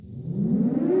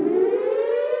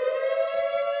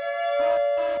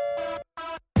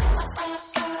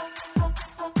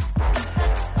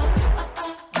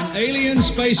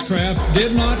American spacecraft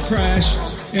did not crash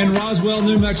in Roswell,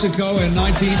 New Mexico in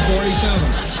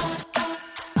 1947.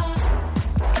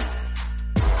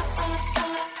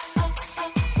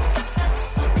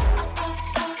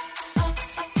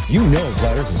 You know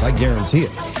flat earthers, I guarantee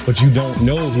it. But you don't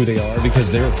know who they are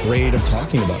because they're afraid of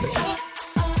talking about it.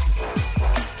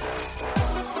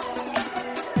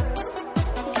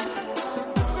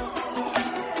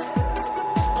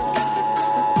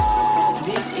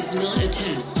 This is not a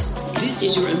test. This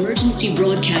is your emergency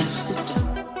broadcast system.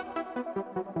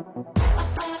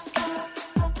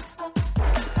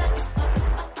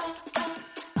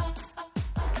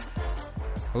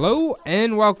 Hello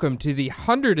and welcome to the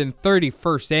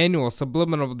 131st Annual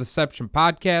Subliminal Deception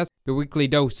Podcast, your weekly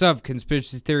dose of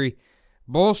conspiracy theory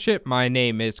bullshit. My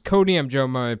name is Cody. I'm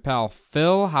joined by my pal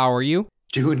Phil. How are you?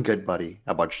 Doing good, buddy.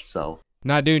 How about yourself?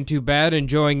 Not doing too bad.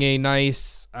 Enjoying a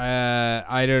nice,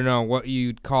 I don't know what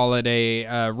you'd call it,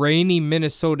 a rainy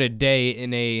Minnesota day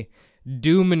in a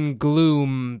doom and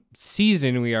gloom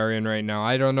season we are in right now.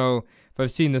 I don't know if I've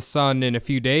seen the sun in a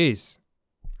few days.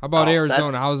 How about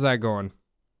Arizona? How's that going?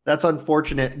 That's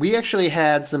unfortunate. We actually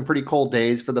had some pretty cold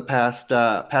days for the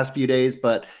past few days,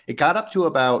 but it got up to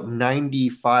about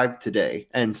 95 today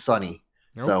and sunny.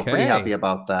 So pretty happy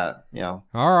about that. Yeah.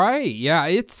 All right. Yeah,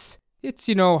 it's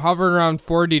hovering around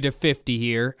 40 to 50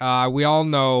 here. We all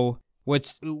know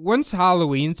once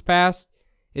Halloween's passed,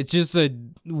 it's just a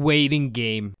waiting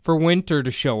game for winter to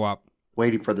show up.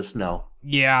 Waiting for the snow.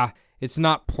 Yeah, it's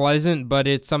not pleasant, but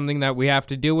it's something that we have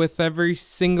to deal with every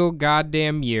single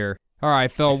goddamn year. All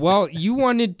right, Phil. Well, you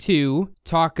wanted to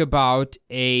talk about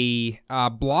a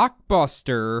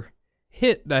blockbuster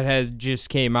hit that has just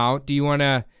came out. Do you want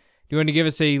to give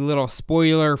us a little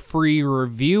spoiler-free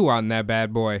review on that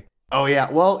bad boy? Oh, yeah.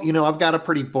 Well, I've got a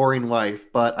pretty boring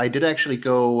life, but I did actually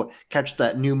go catch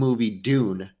that new movie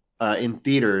Dune in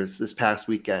theaters this past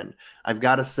weekend. I've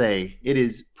got to say, it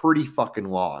is pretty fucking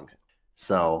long.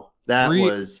 So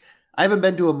I haven't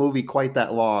been to a movie quite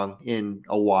that long in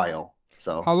a while.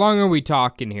 So how long are we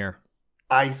talking here?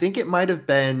 I think it might have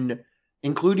been,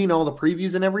 including all the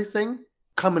previews and everything,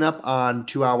 coming up on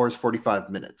 2 hours, 45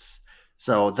 minutes.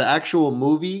 So the actual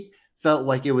movie felt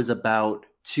like it was about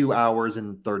 2 hours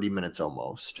and 30 minutes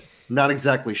almost. Not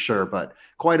exactly sure, but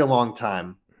quite a long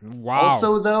time. Wow.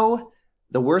 Also, though,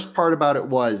 the worst part about it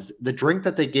was the drink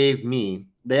that they gave me.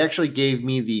 They actually gave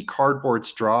me the cardboard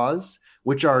straws,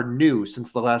 which are new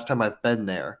since the last time I've been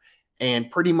there.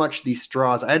 And pretty much these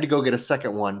straws, I had to go get a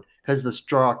second one because the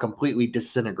straw completely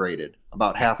disintegrated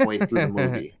about halfway through the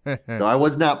movie. So I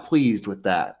was not pleased with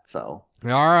that. So all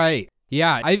right.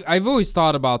 Yeah, I've always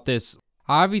thought about this.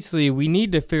 Obviously, we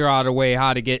need to figure out a way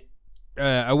how to get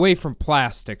away from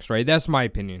plastics, right? That's my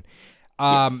opinion.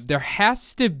 Yes. There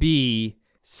has to be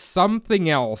something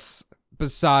else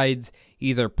besides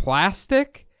either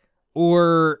plastic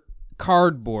or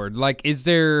cardboard. Like, is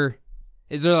there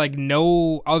like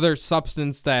no other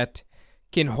substance that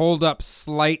can hold up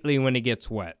slightly when it gets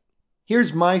wet?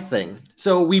 Here's my thing.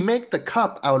 So we make the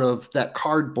cup out of that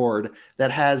cardboard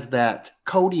that has that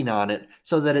coating on it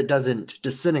so that it doesn't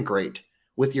disintegrate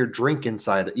with your drink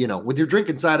inside. With your drink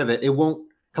inside of it, it won't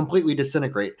completely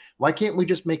disintegrate. Why can't we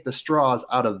just make the straws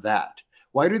out of that?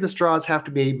 Why do the straws have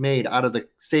to be made out of the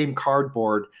same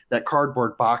cardboard that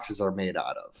cardboard boxes are made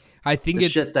out of? I think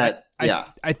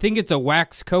I think it's a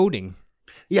wax coating.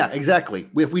 Yeah, exactly.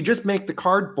 If we just make the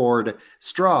cardboard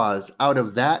straws out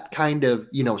of that kind of,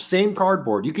 same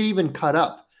cardboard, you could even cut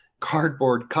up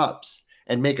cardboard cups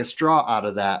and make a straw out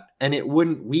of that, and it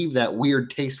wouldn't leave that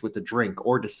weird taste with the drink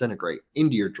or disintegrate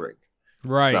into your drink.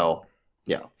 Right. So,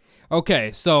 yeah.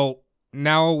 Okay, so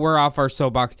now we're off our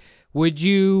soapbox. Would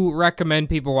you recommend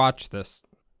people watch this?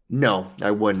 No,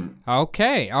 I wouldn't.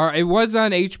 Okay. All right. It was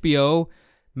on HBO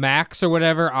Max or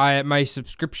whatever. My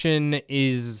subscription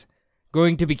is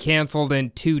going to be canceled in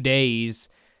 2 days,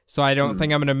 so I don't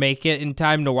think I'm going to make it in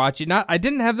time to watch it. I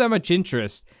didn't have that much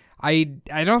interest. I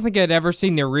don't think I'd ever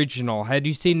seen the original. Had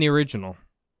you seen the original?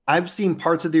 I've seen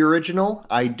parts of the original.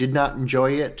 I did not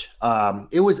enjoy it.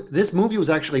 This movie was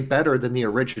actually better than the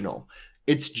original.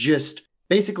 It's just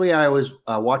basically I was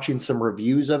watching some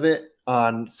reviews of it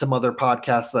on some other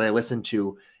podcasts that I listened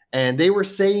to, and they were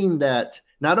saying that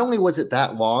not only was it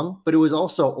that long, but it was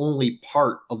also only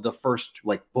part of the first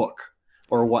book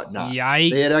or whatnot. Yikes.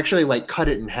 They had actually cut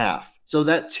it in half. So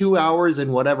that 2 hours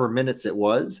and whatever minutes it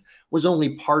was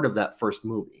only part of that first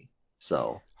movie.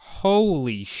 So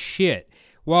holy shit.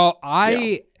 Well,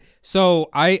 I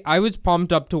was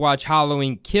pumped up to watch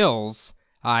Halloween Kills.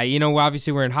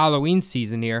 Obviously we're in Halloween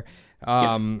season here.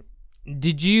 Yes.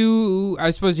 Did you, I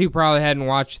suppose you probably hadn't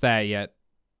watched that yet.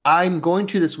 I'm going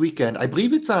to this weekend. I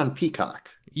believe it's on Peacock.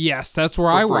 Yes, that's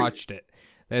where I free. watched it.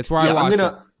 That's where I watched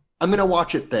it. I'm gonna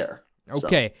watch it there.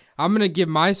 Okay, I'm gonna give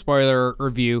my spoiler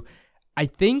review. I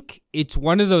think it's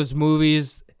one of those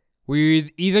movies where you're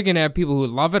either gonna have people who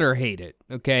love it or hate it.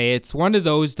 Okay, it's one of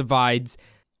those divides.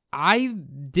 I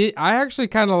actually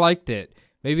kind of liked it.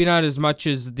 Maybe not as much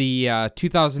as the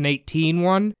 2018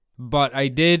 one, but I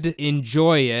did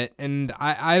enjoy it, and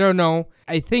I don't know.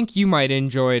 I think you might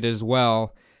enjoy it as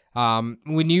well.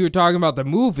 When you were talking about the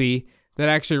movie, that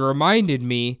actually reminded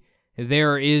me,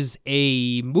 there is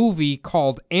a movie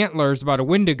called Antlers about a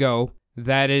Wendigo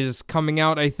that is coming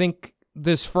out, I think,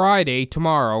 this Friday,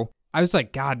 tomorrow. I was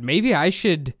like, God, maybe I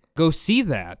should go see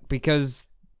that, because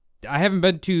I haven't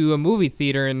been to a movie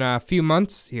theater in a few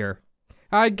months here.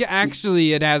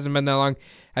 Actually, it hasn't been that long.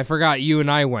 I forgot you and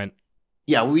I went.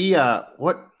 Yeah, we,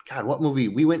 what movie?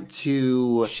 We went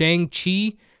to...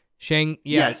 Shang-Chi?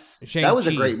 Yes, Shang-Chi. That was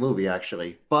a great movie,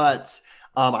 actually. But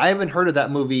I haven't heard of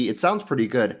that movie. It sounds pretty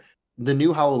good. The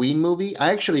new Halloween movie,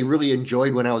 I actually really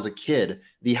enjoyed when I was a kid,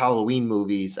 the Halloween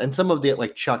movies, and some of the,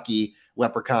 like, Chucky,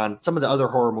 Leprechaun, some of the other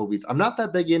horror movies. I'm not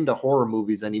that big into horror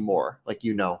movies anymore, like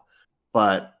you know.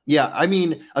 But, yeah, I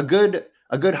mean, a good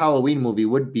Halloween movie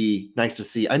would be nice to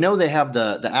see. I know they have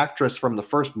the actress from the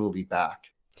first movie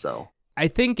back, so... I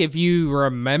think if you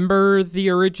remember the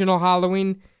original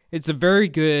Halloween, it's a very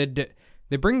good...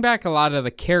 They bring back a lot of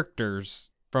the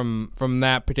characters from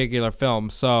that particular film,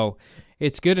 so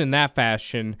it's good in that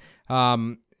fashion.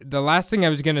 The last thing I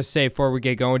was going to say before we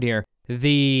get going here,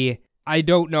 I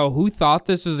don't know who thought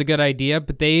this was a good idea,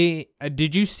 but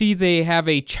did you see they have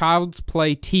a Child's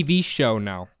Play TV show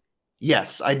now?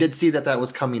 Yes, I did see that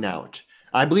was coming out.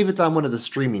 I believe it's on one of the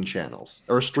streaming channels,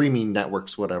 or streaming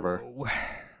networks, whatever.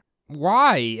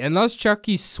 Why? Unless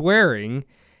Chucky's swearing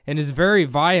and is very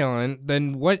violent,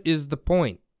 then what is the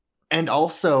point? And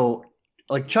also,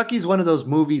 like, Chucky's one of those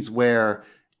movies where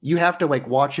you have to, like,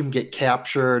 watch him get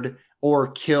captured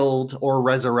or killed or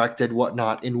resurrected,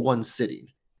 whatnot, in one sitting.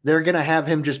 They're going to have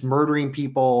him just murdering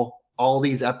people all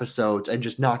these episodes and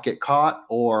just not get caught.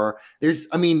 Or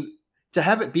to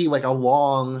have it be like a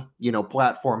long,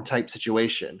 platform type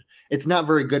situation, it's not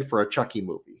very good for a Chucky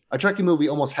movie. A Chucky movie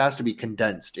almost has to be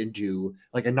condensed into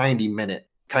like a 90-minute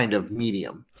kind of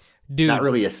medium. Dude, not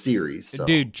really a series. So.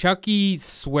 Dude, Chucky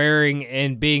swearing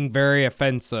and being very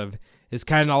offensive is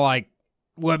kind of like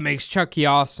what makes Chucky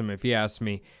awesome, if you ask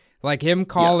me. Like him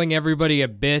calling everybody a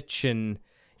bitch and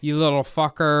you little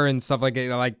fucker and stuff like that.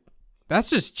 Like, that's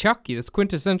just Chucky. That's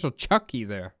quintessential Chucky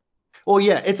there. Well,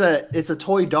 yeah, it's a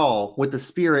toy doll with the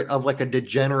spirit of like a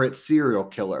degenerate serial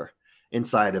killer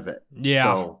inside of it. Yeah.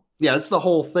 So, yeah, it's the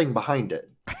whole thing behind it.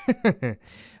 But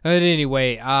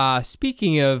anyway,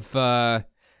 speaking of,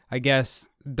 I guess,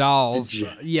 dolls.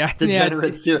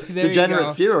 Degenerate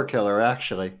serial killer,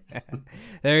 actually.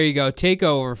 There you go. Take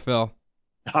over, Phil.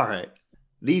 All right.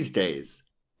 These days,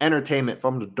 entertainment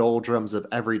from the doldrums of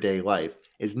everyday life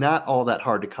is not all that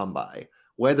hard to come by,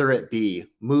 whether it be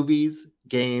movies,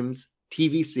 games,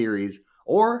 TV series,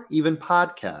 or even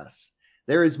podcasts.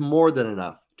 There is more than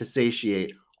enough to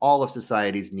satiate all of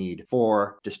society's need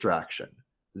for distraction.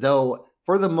 Though,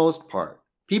 for the most part,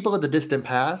 people of the distant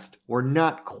past were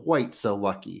not quite so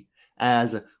lucky,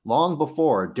 as long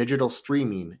before digital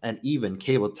streaming and even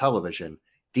cable television,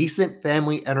 decent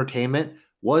family entertainment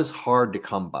was hard to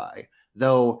come by,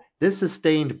 though this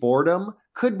sustained boredom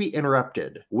could be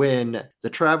interrupted when the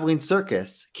traveling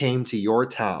circus came to your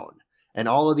town and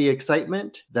all of the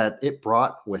excitement that it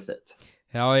brought with it.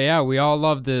 Hell yeah, we all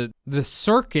love the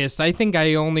circus. I think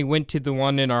I only went to the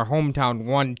one in our hometown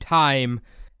one time,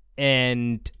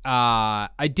 and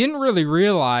I didn't really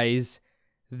realize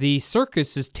the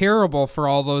circus is terrible for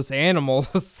all those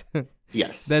animals.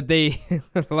 Yes. That they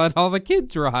let all the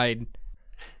kids ride.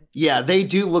 Yeah, they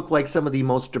do look like some of the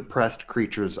most depressed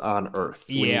creatures on Earth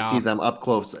when you see them up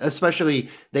close. Especially,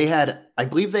 I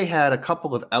believe they had a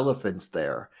couple of elephants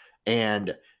there.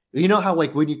 And you know how,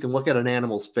 like, when you can look at an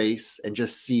animal's face and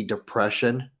just see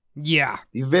depression? Yeah.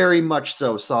 You very much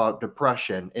so saw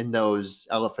depression in those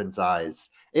elephants' eyes.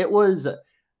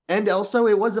 And also,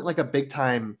 it wasn't like a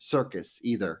big-time circus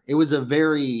either. It was a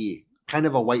very kind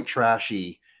of a white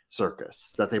trashy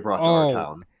circus that they brought to our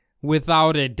town.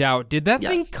 Without a doubt. Did that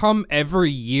thing come every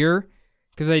year?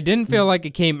 Because I didn't feel like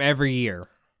it came every year.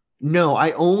 No,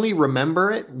 I only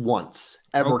remember it once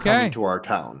ever coming to our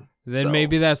town. Then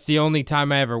maybe that's the only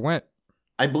time I ever went.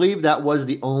 I believe that was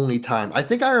the only time. I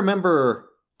think I remember,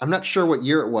 I'm not sure what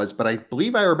year it was, but I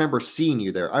believe I remember seeing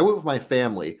you there. I went with my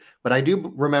family, but I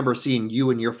do remember seeing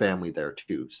you and your family there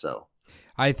too, so.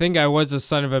 I think I was a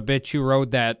son of a bitch who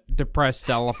rode that depressed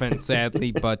elephant,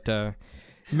 sadly, but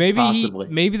Possibly.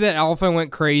 Maybe that elephant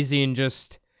went crazy and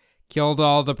just killed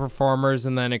all the performers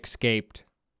and then escaped.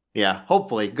 Yeah,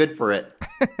 hopefully. Good for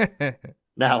it.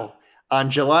 Now, on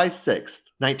July 6th,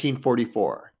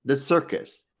 1944, the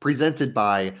circus, presented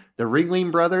by the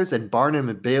Ringling Brothers and Barnum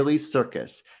and Bailey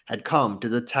Circus, had come to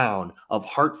the town of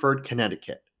Hartford,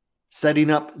 Connecticut, setting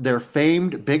up their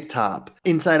famed Big Top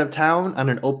inside of town on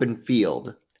an open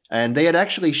field. And they had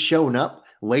actually shown up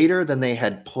later than they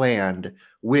had planned,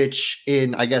 which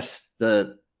in, I guess,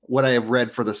 what I have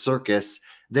read for the circus,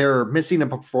 their missing a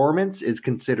performance is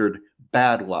considered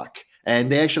bad luck.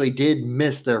 And they actually did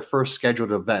miss their first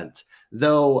scheduled event,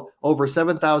 though over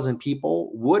 7,000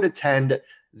 people would attend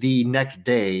the next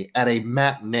day at a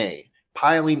matinee,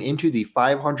 piling into the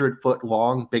 500-foot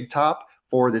long Big Top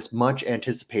for this much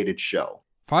anticipated show.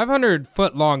 500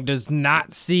 foot long does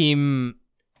not seem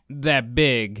that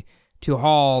big to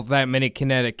haul that many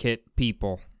Connecticut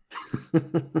people.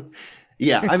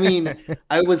 Yeah, I mean,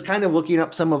 I was kind of looking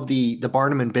up some of the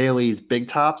Barnum and Bailey's Big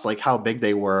Tops, like how big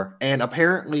they were, and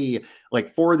apparently,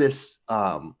 like for this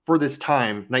time,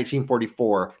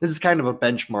 1944, this is kind of a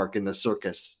benchmark in the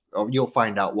circus. You'll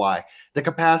find out why. The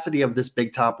capacity of this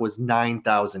Big Top was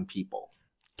 9,000 people.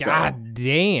 God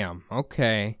damn.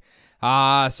 Okay. So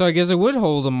I guess it would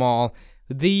hold them all.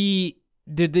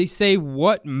 Did they say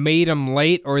what made them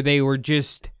late, or they were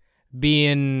just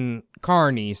being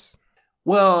carnies?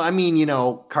 Well, I mean,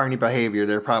 carny behavior,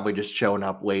 they're probably just showing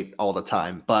up late all the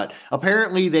time. But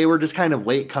apparently they were just kind of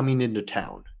late coming into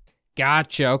town.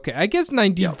 Gotcha. Okay. I guess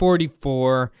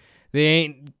 1944, They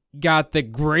ain't got the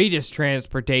greatest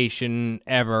transportation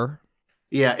ever.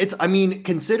 Yeah,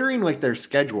 considering like their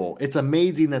schedule, it's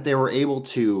amazing that they were able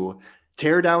to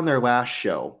tear down their last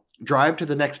show, drive to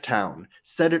the next town,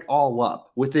 set it all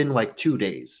up within like 2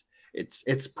 days.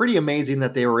 It's pretty amazing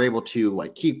that they were able to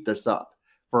like keep this up.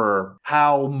 For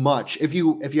how much, if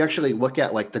you actually look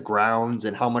at like the grounds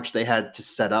and how much they had to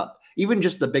set up, even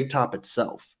just the Big Top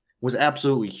itself was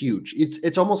absolutely huge.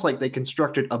 It's almost like they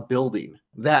constructed a building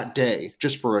that day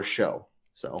just for a show.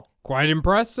 So quite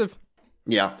impressive.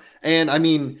 Yeah. And I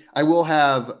mean, I will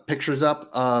have pictures up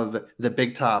of the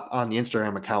Big Top on the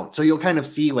Instagram account. So you'll kind of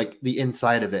see like the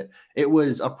inside of it. It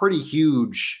was a pretty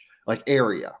huge like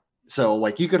area. So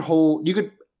like you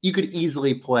could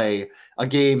easily play a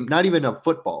game, not even of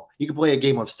football. You could play a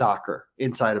game of soccer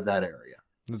inside of that area.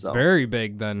 It's very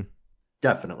big then.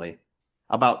 Definitely.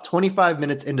 About 25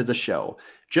 minutes into the show,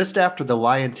 just after the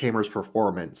Lion Tamers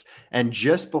performance, and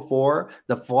just before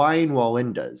the Flying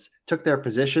Wallendas took their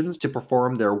positions to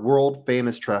perform their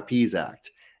world-famous trapeze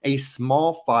act, a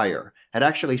small fire had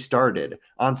actually started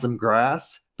on some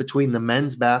grass between the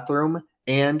men's bathroom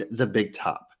and the Big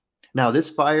Top. Now, this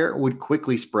fire would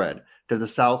quickly spread to the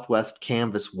southwest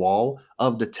canvas wall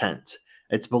of the tent.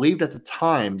 It's believed at the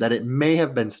time that it may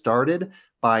have been started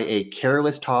by a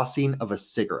careless tossing of a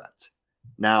cigarette.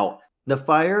 Now, the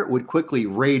fire would quickly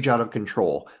rage out of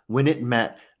control when it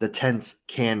met the tent's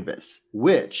canvas,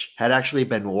 which had actually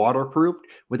been waterproofed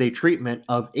with a treatment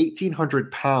of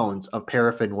 1,800 pounds of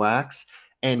paraffin wax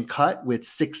and cut with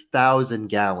 6,000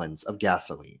 gallons of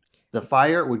gasoline. The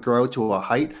fire would grow to a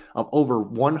height of over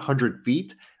 100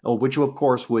 feet, which of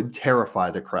course would terrify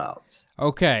the crowds.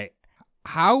 Okay.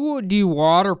 How do you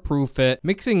waterproof it?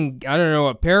 Mixing, I don't know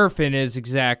what paraffin is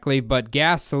exactly, but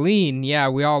gasoline, yeah,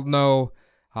 we all know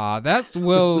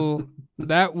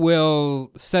that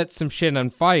will set some shit on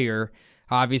fire.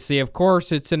 Obviously, of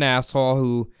course, it's an asshole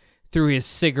who threw his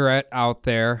cigarette out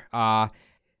there. I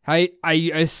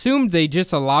assumed they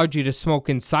just allowed you to smoke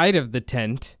inside of the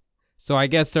tent. So I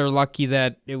guess they're lucky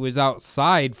that it was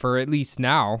outside for at least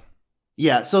now.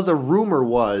 Yeah, so the rumor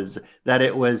was that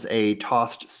it was a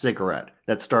tossed cigarette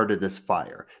that started this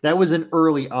fire. That was an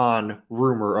early on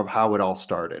rumor of how it all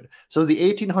started. So the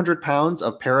 1,800 pounds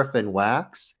of paraffin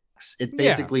wax, it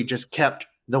basically just kept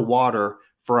the water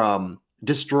from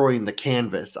destroying the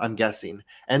canvas, I'm guessing.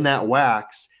 And that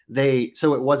wax,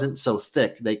 so it wasn't so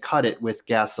thick, they cut it with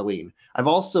gasoline. I've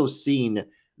also seen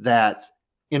that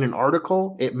in an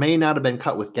article, it may not have been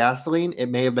cut with gasoline, it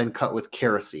may have been cut with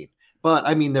kerosene. But,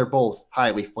 I mean, they're both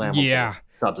highly flammable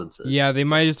substances. Yeah, they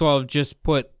might as well have just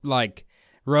put, like,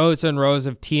 rows and rows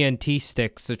of TNT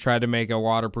sticks to try to make it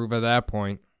waterproof at that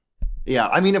point. Yeah,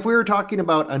 I mean, if we were talking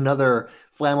about another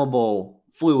flammable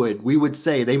fluid, we would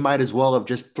say they might as well have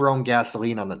just thrown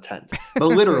gasoline on the tent. But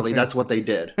literally, that's what they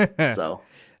did. So,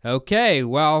 okay,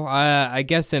 well, I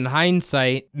guess in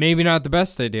hindsight, maybe not the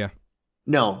best idea.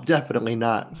 No, definitely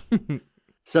not.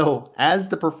 So, as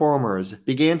the performers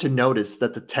began to notice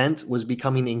that the tent was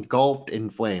becoming engulfed in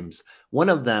flames, one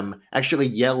of them actually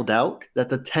yelled out that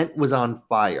the tent was on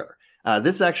fire.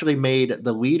 This actually made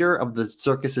the leader of the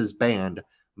circus's band,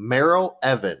 Merrill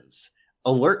Evans,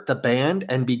 alert the band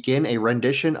and begin a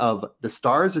rendition of The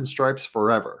Stars and Stripes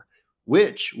Forever,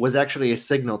 which was actually a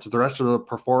signal to the rest of the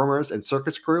performers and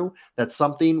circus crew that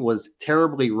something was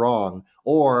terribly wrong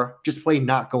or just plain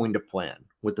not going to plan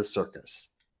with the circus.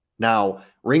 Now,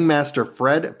 ringmaster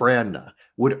Fred Branda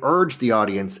would urge the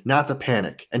audience not to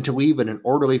panic and to leave in an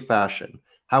orderly fashion.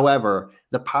 However,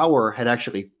 the power had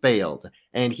actually failed,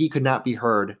 and he could not be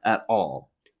heard at all.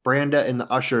 Branda and the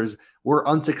ushers were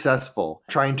unsuccessful,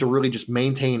 trying to really just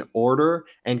maintain order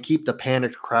and keep the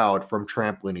panicked crowd from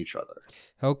trampling each other.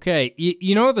 Okay,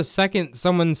 you know, the second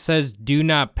someone says "do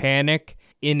not panic"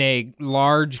 in a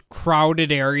large,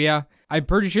 crowded area, I'm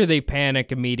pretty sure they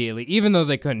panic immediately, even though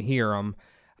they couldn't hear them.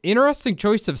 Interesting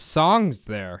choice of songs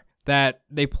there, that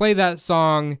they play that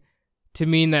song to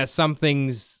mean that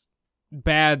something's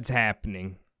bad's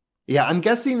happening. Yeah, I'm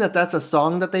guessing that that's a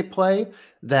song that they play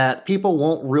that people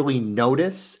won't really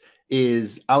notice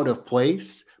is out of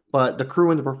place, but the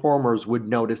crew and the performers would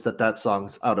notice that that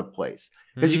song's out of place.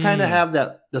 Because you kind of have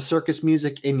that the circus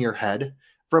music in your head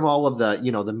from all of the,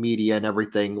 you know, the media and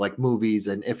everything, like movies,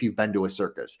 and if you've been to a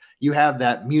circus, you have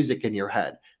that music in your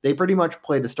head. They pretty much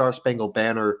play the Star Spangled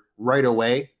Banner right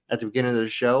away at the beginning of the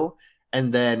show,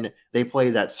 and then they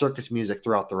play that circus music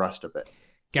throughout the rest of it.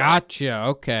 Gotcha,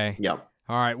 okay. Yeah.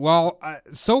 All right, well,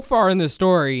 so far in the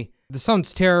story, this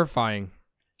sounds terrifying.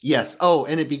 Yes. Oh,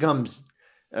 and it becomes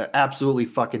absolutely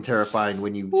fucking terrifying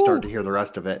when you start to hear the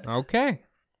rest of it. Okay.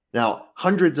 Now,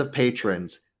 hundreds of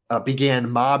patrons began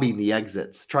mobbing the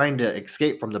exits, trying to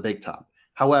escape from the big top.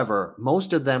 However,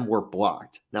 most of them were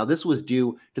blocked. Now, this was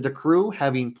due to the crew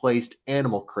having placed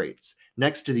animal crates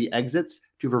next to the exits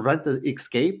to prevent the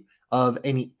escape of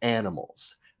any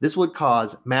animals. This would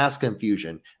cause mass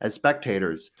confusion as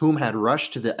spectators, whom had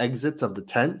rushed to the exits of the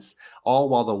tents, all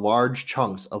while the large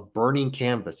chunks of burning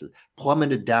canvases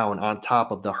plummeted down on top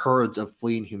of the herds of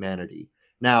fleeing humanity.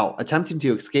 Now, attempting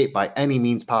to escape by any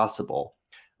means possible,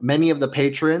 many of the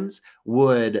patrons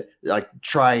would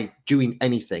try doing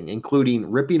anything, including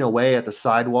ripping away at the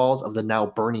sidewalls of the now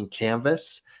burning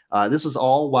canvas. This was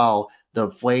all while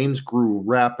the flames grew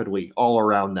rapidly all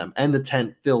around them and the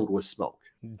tent filled with smoke.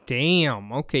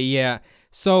 Damn. Okay, yeah.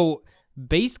 So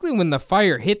basically when the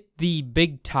fire hit the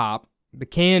big top, the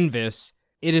canvas,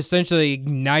 it essentially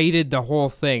ignited the whole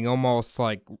thing almost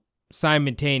like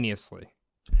simultaneously.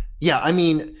 Yeah, I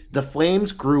mean, the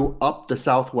flames grew up the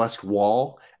southwest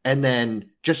wall and then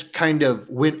just kind of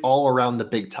went all around the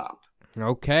big top.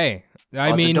 Okay.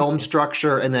 I mean, the dome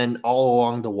structure and then all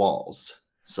along the walls.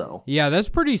 So yeah, that's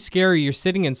pretty scary. You're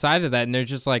sitting inside of that, and there's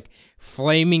just like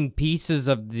flaming pieces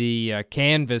of the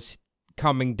canvas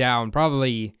coming down.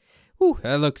 Probably,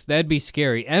 that'd be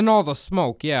scary. And all the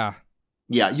smoke, yeah.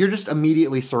 Yeah, you're just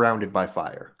immediately surrounded by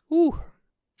fire. Ooh.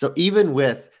 So even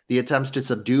with the attempts to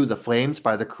subdue the flames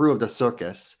by the crew of the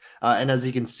circus, and as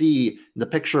you can see the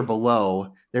picture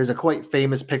below, there's a quite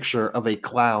famous picture of a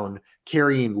clown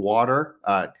carrying water.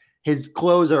 His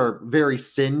clothes are very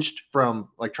singed from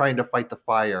like trying to fight the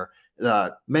fire.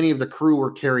 Many of the crew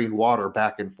were carrying water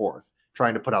back and forth,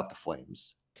 trying to put out the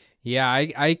flames. Yeah,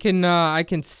 I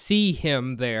can see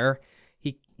him there.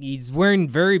 He's wearing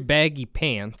very baggy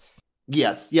pants.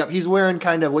 Yes, yep, he's wearing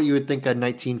kind of what you would think a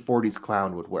 1940s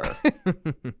clown would wear.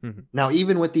 Now,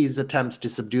 even with these attempts to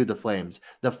subdue the flames,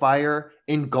 the fire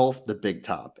engulfed the big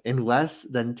top in less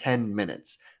than 10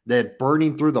 minutes. That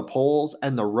burning through the poles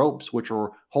and the ropes which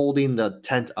were holding the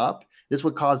tent up. This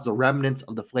would cause the remnants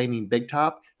of the flaming big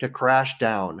top to crash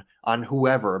down on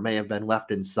whoever may have been left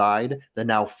inside the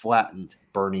now flattened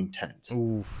burning tent.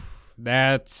 Oof,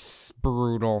 that's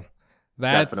brutal.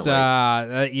 That's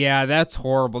Definitely. That's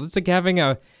horrible. It's like having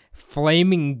a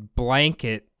flaming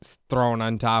blanket thrown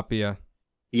on top of you.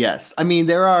 Yes, I mean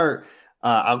there are.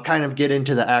 I'll kind of get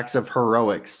into the acts of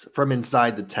heroics from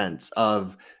inside the tents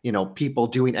of, you know, people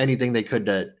doing anything they could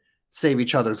to save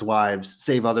each other's wives,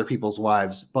 save other people's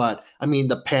wives. But I mean,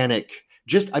 the panic,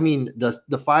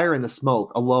 the fire and the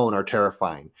smoke alone are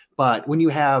terrifying. But when you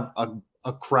have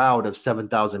a crowd of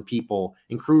 7,000 people,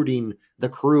 including the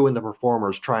crew and the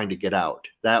performers trying to get out,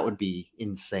 that would be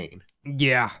insane.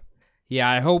 Yeah. Yeah.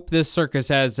 I hope this circus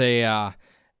has a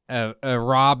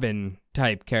Robin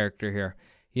type character here.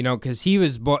 You know, because he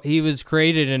was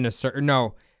created in a circus.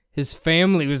 No, his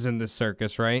family was in the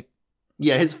circus, right?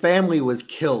 Yeah, his family was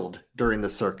killed during the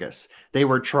circus. They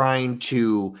were trying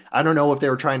to, I don't know if they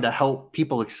were trying to help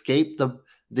people escape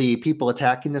the people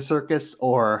attacking the circus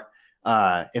or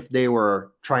if they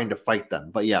were trying to fight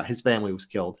them. But yeah, his family was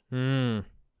killed.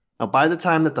 Now, by the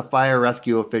time that the fire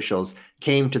rescue officials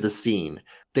came to the scene,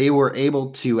 they were able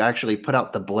to actually put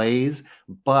out the blaze,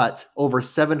 but over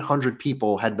 700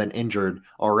 people had been injured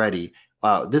already.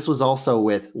 This was also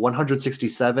with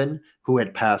 167 who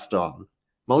had passed on,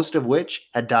 most of which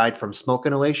had died from smoke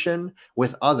inhalation,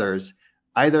 with others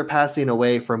either passing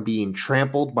away from being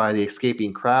trampled by the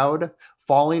escaping crowd,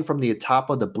 falling from the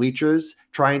top of the bleachers,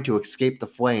 trying to escape the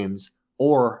flames,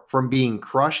 or from being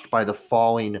crushed by the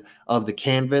falling of the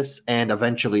canvas and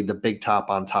eventually the big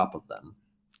top on top of them.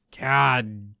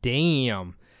 God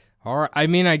damn. All right. I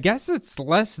mean, I guess it's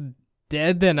less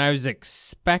dead than I was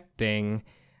expecting,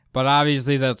 but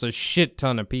obviously that's a shit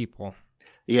ton of people.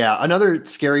 Yeah, another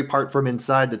scary part from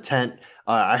inside the tent,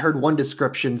 I heard one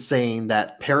description saying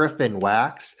that paraffin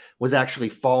wax was actually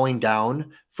falling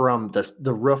down from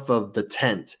the roof of the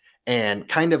tent and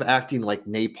kind of acting like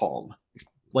napalm,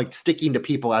 like sticking to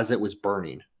people as it was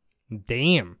burning.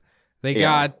 Damn. They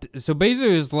got, so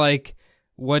basically it was like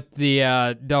what the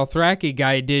Dothraki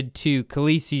guy did to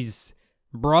Khaleesi's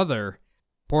brother,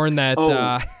 pouring that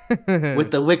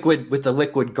with the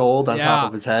liquid gold on top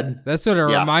of his head. That's what it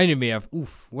reminded me of.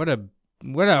 Oof, what a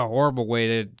horrible way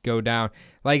to go down.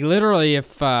 Like literally,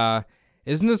 if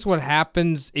isn't this what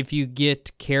happens if you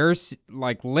get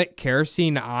lit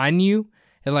kerosene on you?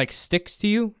 It like sticks to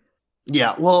you.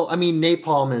 Yeah, well, I mean,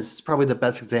 napalm is probably the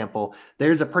best example.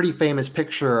 There's a pretty famous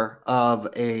picture of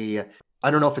I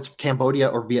don't know if it's Cambodia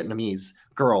or Vietnamese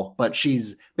girl, but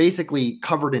she's basically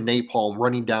covered in napalm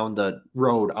running down the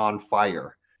road on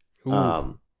fire.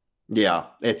 Yeah,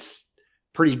 it's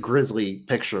pretty grisly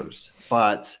pictures,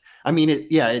 but I mean,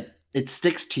 it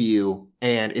sticks to you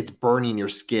and it's burning your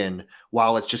skin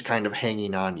while it's just kind of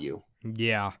hanging on you.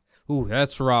 Yeah. Ooh,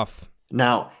 that's rough.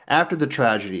 Now, after the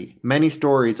tragedy, many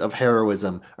stories of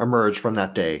heroism emerged from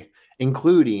that day,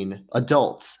 including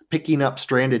adults picking up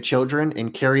stranded children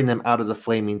and carrying them out of the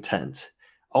flaming tent.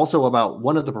 Also about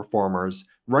one of the performers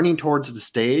running towards the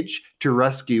stage to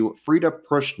rescue Frida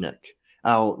Prushnik.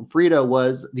 Frida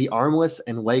was the armless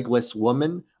and legless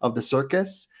woman of the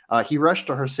circus. He rushed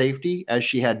to her safety as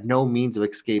she had no means of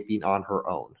escaping on her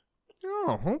own.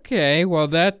 Oh, okay. Well,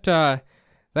 that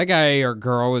guy or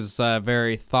girl was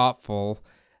very thoughtful.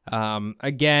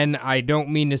 Again, I don't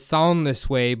mean to sound this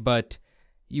way, but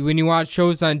when you watch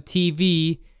shows on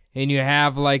TV and you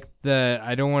have like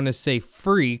I don't want to say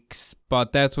freaks,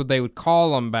 but that's what they would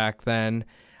call them back then.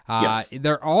 Yes.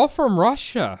 They're all from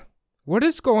Russia. What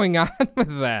is going on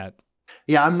with that?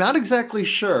 Yeah, I'm not exactly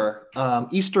sure.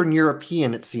 Eastern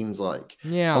European, it seems like.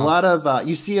 Yeah. A lot of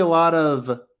you see a lot of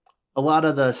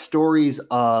the stories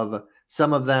of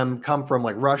some of them come from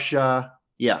like Russia.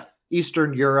 Yeah,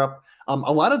 Eastern Europe.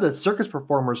 A lot of the circus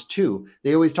performers too.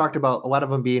 They always talked about a lot of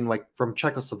them being like from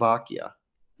Czechoslovakia.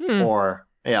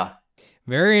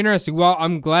 Very interesting. Well,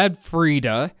 I'm glad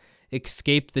Frida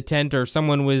escaped the tent, or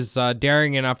someone was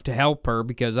daring enough to help her,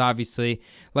 because obviously,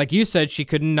 like you said, she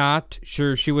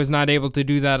was not able to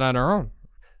do that on her own.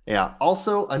 Yeah.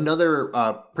 Also, another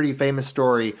pretty famous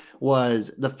story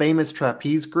was the famous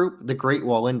trapeze group, the Great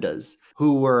Wallendas,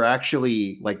 who were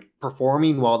actually like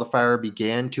performing while the fire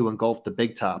began to engulf the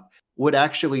big top, would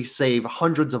actually save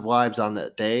hundreds of lives on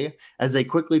that day as they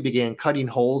quickly began cutting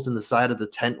holes in the side of the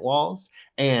tent walls,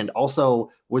 and also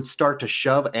would start to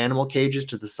shove animal cages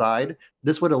to the side.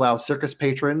 This would allow circus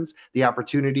patrons the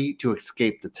opportunity to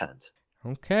escape the tent.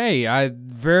 Okay,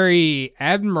 very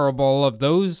admirable of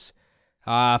those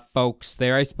folks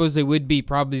there. I suppose they would be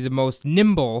probably the most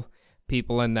nimble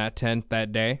people in that tent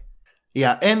that day.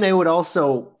 Yeah, and they would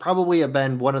also probably have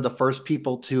been one of the first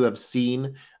people to have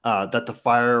seen that the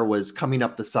fire was coming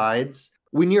up the sides.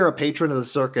 When you're a patron of the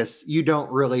circus, you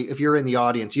don't really, if you're in the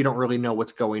audience, you don't really know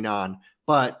what's going on.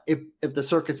 But if the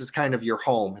circus is kind of your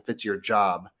home, if it's your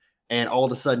job, and all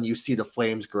of a sudden you see the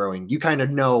flames growing, you kind of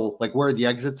know like where the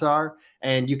exits are,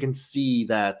 and you can see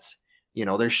that, you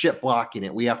know, there's shit blocking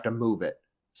it. We have to move it.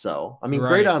 So, I mean,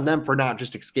 Great on them for not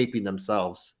just escaping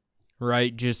themselves.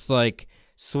 Right, just like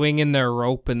swinging their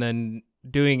rope and then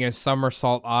doing a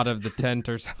somersault out of the tent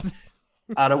or something.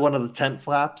 Out of one of the tent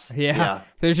flaps? Yeah.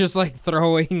 They're just like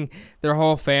throwing their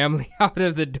whole family out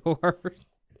of the door.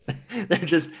 They're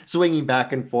just swinging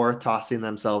back and forth, tossing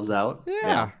themselves out.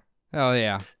 Yeah. Hell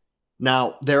yeah.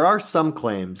 Now, there are some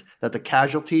claims that the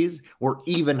casualties were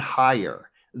even higher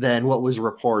than what was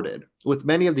reported, with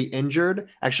many of the injured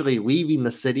actually leaving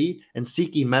the city and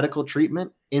seeking medical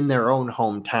treatment in their own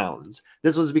hometowns.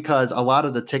 This was because a lot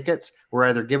of the tickets were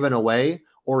either given away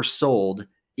or sold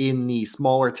in the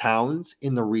smaller towns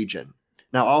in the region.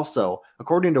 Now, also,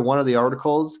 according to one of the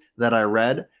articles that I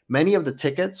read, many of the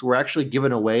tickets were actually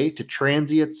given away to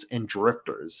transients and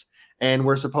drifters. and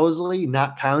were supposedly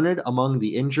not counted among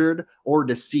the injured or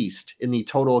deceased in the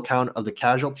total account of the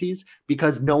casualties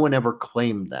because no one ever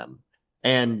claimed them.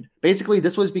 And basically,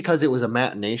 this was because it was a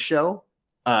matinee show.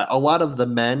 A lot of the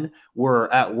men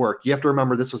were at work. You have to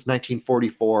remember this was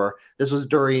 1944. This was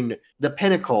during the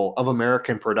pinnacle of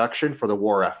American production for the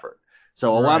war effort.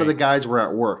 So a lot of the guys were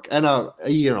at work, and a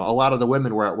lot of the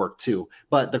women were at work too.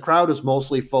 But the crowd was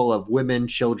mostly full of women,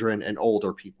 children, and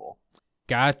older people.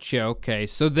 Gotcha. Okay,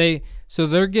 so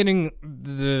they're getting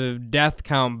the death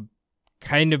count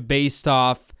kind of based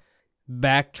off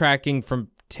backtracking from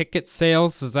ticket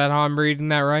sales. Is that how I'm reading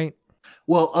that right?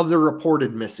 Well, of the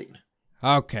reported missing.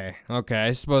 Okay.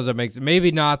 I suppose that makes it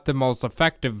maybe not the most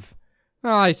effective.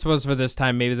 Well, I suppose for this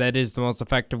time, maybe that is the most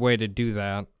effective way to do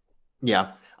that.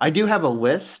 Yeah. I do have a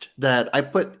list that I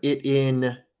put it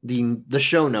in the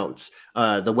show notes,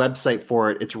 the website for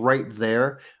it. It's right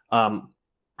there.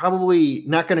 Probably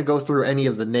not going to go through any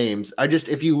of the names.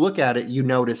 If you look at it, you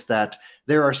notice that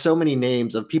there are so many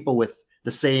names of people with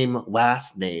the same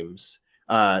last names.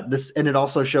 And it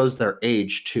also shows their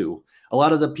age too. A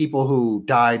lot of the people who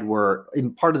died were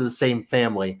in part of the same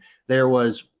family. There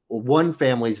was one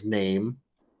family's name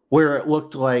where it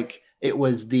looked like it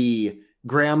was the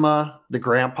grandma, the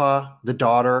grandpa, the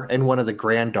daughter, and one of the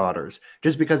granddaughters,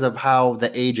 just because of how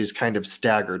the ages kind of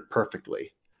staggered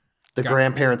perfectly. The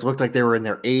grandparents looked like they were in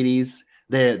their 80s.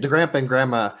 The grandpa and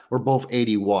grandma were both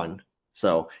 81.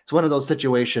 So it's one of those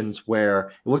situations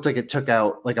where it looked like it took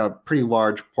out like a pretty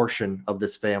large portion of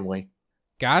this family.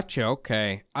 Gotcha.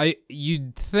 Okay.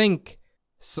 You'd think,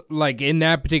 like in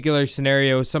that particular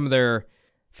scenario, some of their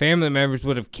family members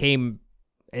would have came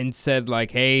and said like,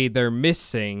 "Hey, they're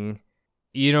missing."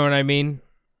 You know what I mean?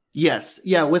 Yes.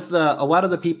 Yeah. With a lot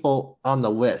of the people on the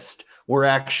list were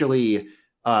actually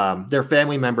their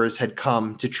family members had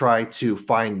come to try to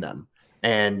find them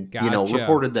and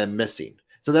reported them missing.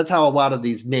 So that's how a lot of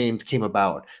these names came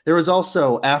about. There was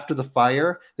also, after the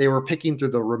fire, they were picking through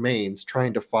the remains,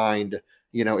 trying to find,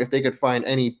 if they could find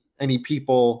any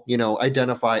people,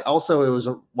 identify. Also, it was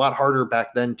a lot harder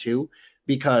back then too,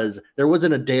 because there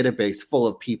wasn't a database full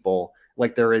of people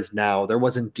like there is now. There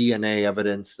wasn't DNA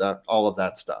evidence, all of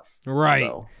that stuff. Right.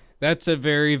 So, that's a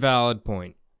very valid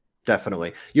point.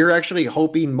 Definitely. You're actually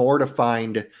hoping more to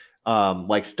find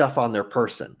like stuff on their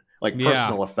person. Like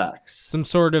personal effects. Some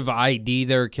sort of ID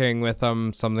they're carrying with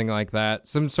them, something like that.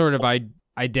 Some sort of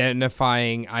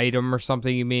identifying item or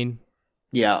something, you mean?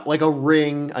 Yeah, like a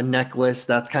ring, a necklace,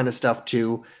 that kind of stuff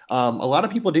too. A lot of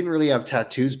people didn't really have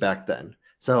tattoos back then.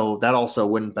 So that also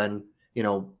wouldn't have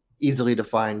been, easily to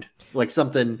find. Like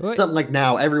something like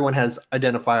now, everyone has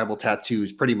identifiable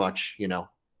tattoos pretty much,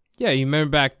 Yeah, you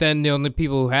remember back then, the only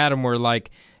people who had them were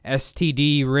like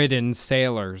STD-ridden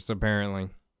sailors, apparently.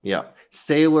 Yeah,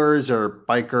 sailors or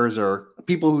bikers or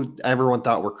people who everyone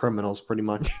thought were criminals, pretty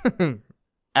much.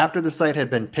 After the site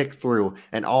had been picked through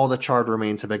and all the charred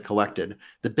remains had been collected,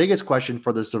 the biggest question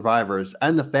for the survivors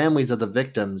and the families of the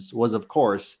victims was, of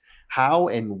course, how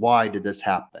and why did this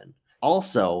happen?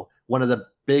 Also, one of the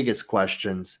biggest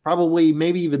questions, probably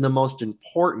maybe even the most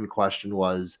important question,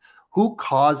 was who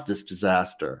caused this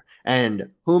disaster and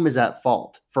whom is at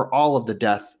fault for all of the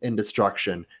death and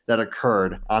destruction that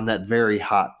occurred on that very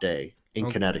hot day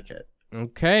in Connecticut?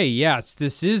 Okay, yes,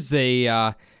 this is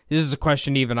a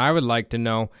question even I would like to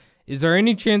know. Is there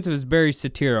any chance it was Barry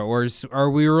Soetoro, or are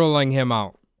we ruling him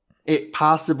out? It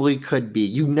possibly could be.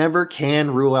 You never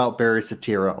can rule out Barry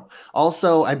Soetoro.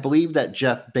 Also, I believe that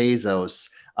Jeff Bezos,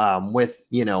 with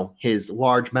his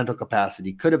large mental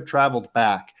capacity, could have traveled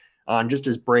back on just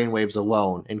his brainwaves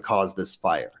alone and caused this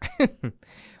fire.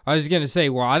 I was going to say,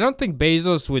 well, I don't think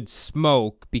Bezos would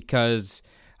smoke because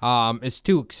it's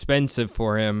too expensive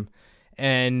for him.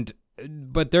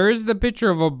 But there is the picture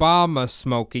of Obama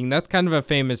smoking. That's kind of a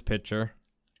famous picture.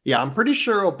 Yeah, I'm pretty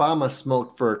sure Obama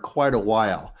smoked for quite a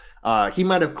while. He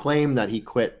might have claimed that he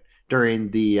quit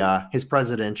during his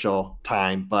presidential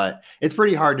time, but it's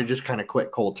pretty hard to just kind of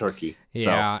quit cold turkey.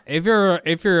 Yeah, so,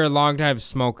 if you're a longtime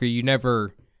smoker, you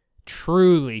never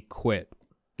truly quit.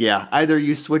 Yeah, either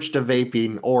you switch to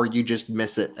vaping or you just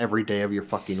miss it every day of your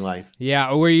fucking life.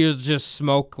 Yeah, or you just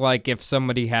smoke like if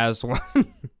somebody has one.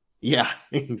 Yeah,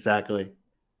 exactly.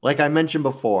 Like I mentioned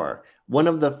before, one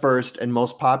of the first and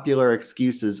most popular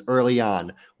excuses early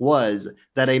on was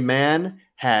that a man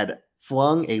had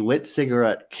flung a lit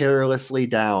cigarette carelessly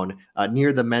down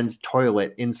near the men's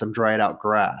toilet in some dried out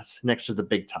grass next to the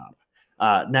big top.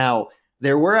 Now,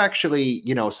 there were actually,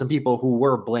 some people who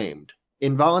were blamed.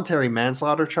 Involuntary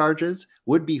manslaughter charges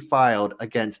would be filed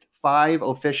against 5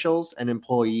 officials and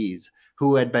employees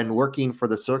who had been working for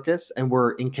the circus and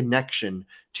were in connection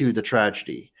to the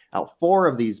tragedy. Now, 4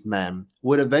 of these men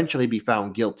would eventually be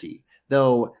found guilty,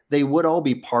 though they would all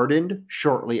be pardoned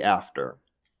shortly after.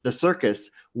 The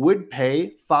circus would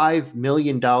pay $5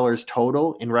 million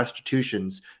total in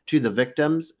restitutions to the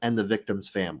victims and the victims'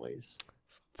 families.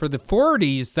 For the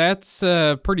 40s, that's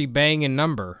a pretty banging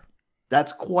number.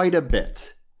 That's quite a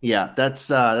bit. Yeah, that's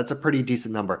a pretty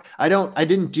decent number. I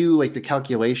didn't do like the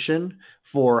calculation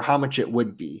for how much it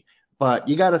would be, but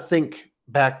you got to think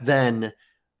back then,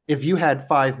 if you had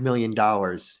 $5 million,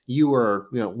 you were,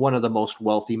 one of the most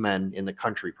wealthy men in the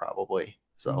country, probably.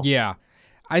 So yeah,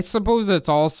 I suppose it's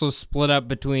also split up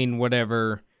between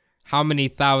how many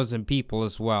thousand people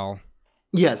as well.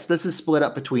 Yes, this is split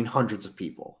up between hundreds of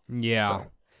people. Yeah.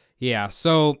 Yeah.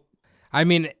 So, I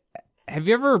mean, have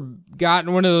you ever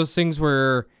gotten one of those things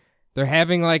where they're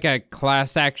having like a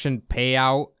class action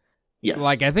payout? Yes.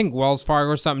 Like I think Wells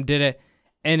Fargo or something did it,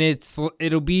 and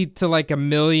it'll be to like 1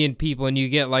 million people and you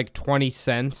get like 20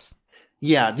 cents.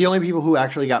 Yeah, the only people who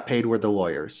actually got paid were the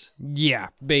lawyers. Yeah,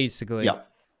 basically. Yep,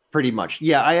 pretty much.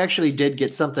 Yeah, I actually did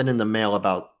get something in the mail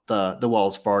about the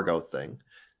Wells Fargo thing.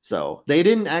 So they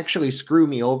didn't actually screw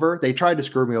me over. They tried to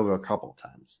screw me over a couple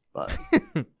times, but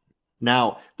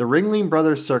now the Ringling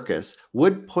Brothers Circus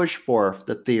would push forth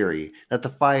the theory that the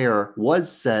fire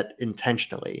was set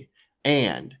intentionally.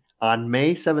 And on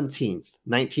May 17th,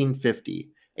 1950,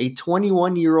 a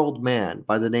 21-year-old man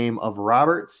by the name of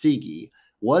Robert Siege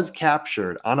was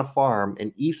captured on a farm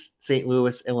in East St.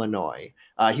 Louis, Illinois.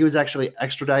 He was actually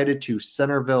extradited to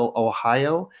Centerville,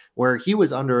 Ohio, where he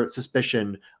was under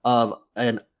suspicion of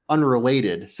an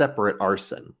unrelated separate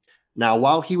arson. Now,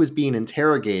 while he was being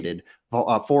interrogated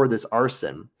for this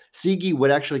arson, Siege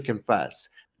would actually confess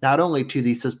not only to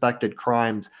the suspected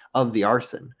crimes of the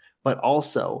arson, but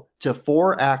also to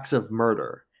 4 acts of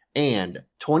murder and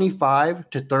 25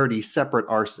 to 30 separate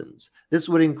arsons. This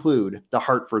would include the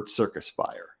Hartford Circus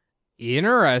fire.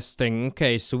 Interesting.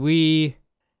 Okay, so you're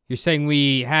saying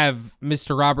we have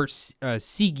Mr. Robert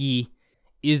Siege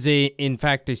is in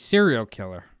fact a serial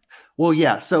killer. Well,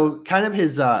 yeah. So kind of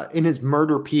his in his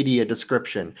Murderpedia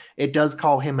description, it does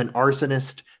call him an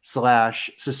arsonist /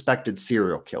 suspected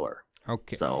serial killer.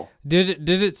 Okay. So did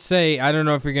it say, I don't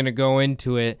know if you're going to go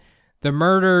into it, the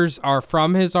murders are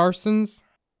from his arsons?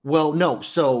 Well, no.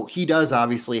 So he does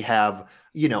obviously have,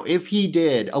 if he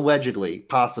did allegedly,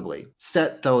 possibly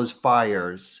set those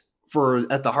fires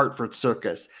at the Hartford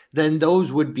Circus, then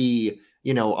those would be,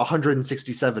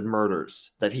 167 murders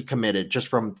that he committed just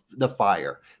from the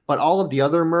fire. But all of the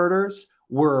other murders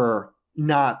were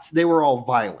not, they were all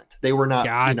violent. They were not,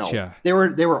 gotcha. They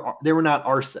were not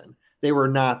arson. They were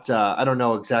not, I don't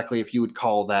know exactly if you would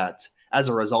call that as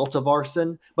a result of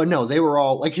arson, but no, they were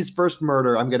all like his first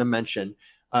murder. I'm going to mention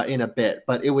in a bit,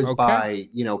 but it was by,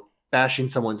 bashing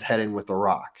someone's head in with a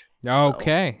rock.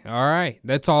 Okay. So, all right.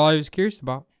 That's all I was curious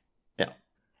about. Yeah.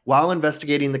 While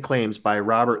investigating the claims by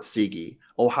Robert Siege,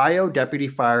 Ohio Deputy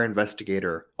Fire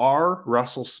Investigator R.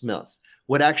 Russell Smith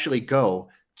would actually go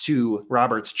to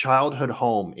Robert's childhood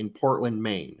home in Portland,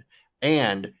 Maine,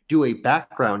 and do a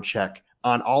background check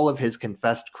on all of his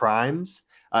confessed crimes.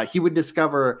 He would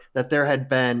discover that there had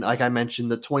been, like I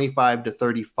mentioned, the 25 to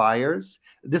 30 fires.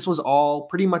 This was all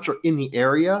pretty much in the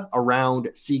area around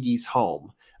Siege's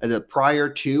home, prior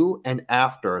to and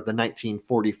after the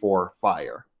 1944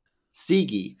 fire.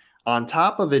 Siege, on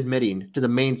top of admitting to the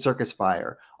main circus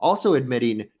fire, also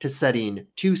admitting to setting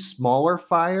 2 smaller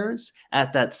fires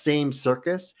at that same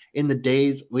circus in the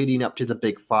days leading up to the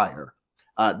big fire.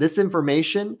 This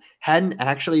information hadn't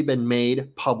actually been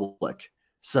made public.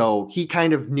 So he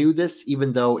kind of knew this,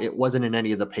 even though it wasn't in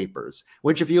any of the papers,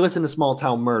 which if you listen to Small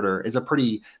Town Murder is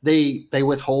they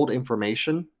withhold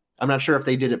information. I'm not sure if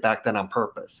they did it back then on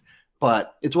purpose,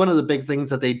 but it's one of the big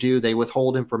things that they do. They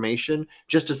withhold information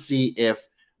just to see if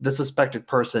the suspected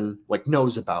person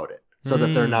knows about it so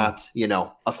that they're not,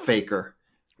 a faker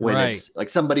when it's like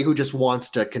somebody who just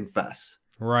wants to confess.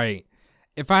 Right.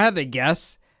 If I had to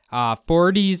guess,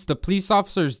 40s, the police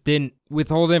officers didn't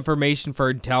withhold information for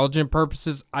intelligent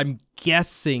purposes. I'm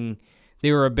guessing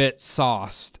they were a bit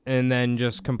sauced and then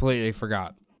just completely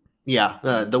forgot. Yeah,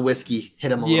 the whiskey hit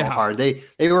them a little hard. They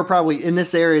were probably, in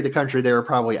this area of the country, they were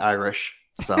probably Irish.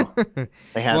 So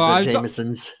they had the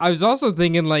Jamesons. I was also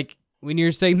thinking, when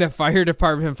you're saying the fire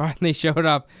department finally showed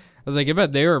up, I was like, I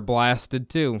bet they were blasted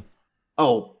too.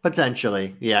 Oh,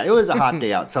 potentially. Yeah, it was a hot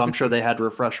day out, so I'm sure they had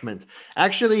refreshments.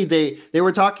 Actually, they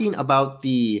were talking about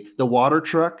the water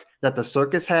truck that the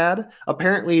circus had.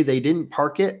 Apparently, they didn't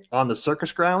park it on the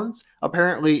circus grounds.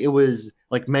 Apparently, it was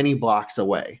many blocks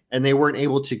away, and they weren't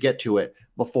able to get to it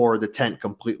before the tent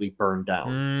completely burned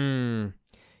down.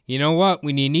 You know what?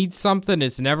 When you need something,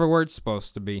 it's never where it's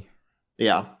supposed to be.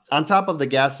 Yeah. On top of the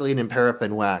gasoline and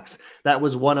paraffin wax, that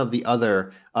was one of the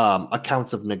other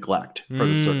accounts of neglect for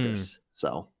the circus.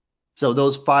 So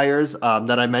those fires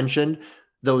that I mentioned,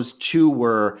 those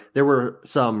two there were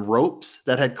some ropes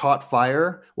that had caught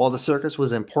fire while the circus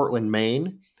was in Portland,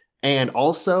 Maine. And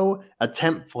also a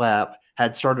tent flap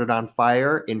had started on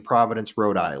fire in Providence,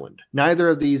 Rhode Island. Neither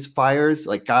of these fires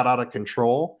got out of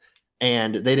control,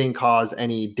 and they didn't cause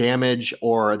any damage,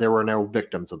 or there were no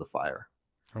victims of the fire.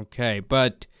 Okay,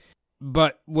 but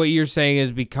what you're saying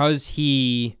is because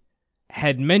he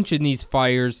had mentioned these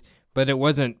fires, but it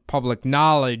wasn't public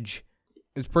knowledge,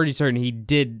 it's pretty certain he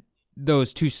did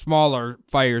those two smaller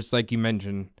fires like you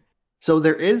mentioned. So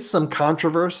there is some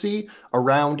controversy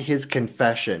around his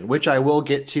confession, which I will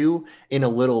get to in a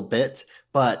little bit,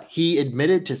 but he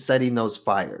admitted to setting those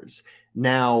fires.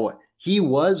 Now, he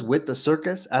was with the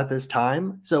circus at this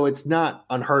time, so it's not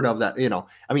unheard of that,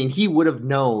 he would have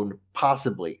known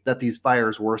possibly that these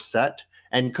fires were set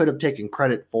and could have taken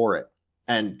credit for it.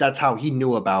 And that's how he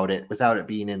knew about it without it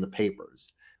being in the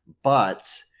papers. But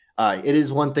it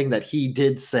is one thing that he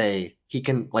did say he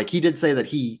did say that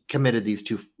he committed these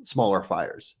two smaller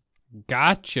fires.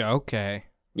 Gotcha. Okay.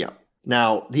 Yeah.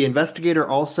 Now, the investigator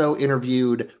also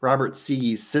interviewed Robert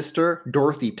Siegey's sister,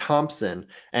 Dorothy Thompson,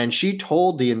 and she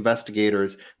told the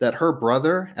investigators that her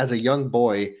brother, as a young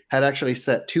boy, had actually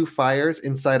set two fires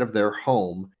inside of their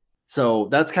home. So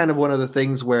that's kind of one of the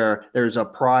things where there's a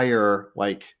prior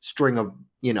string of,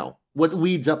 what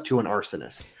leads up to an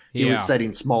arsonist. He was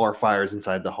setting smaller fires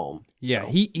inside the home. Yeah,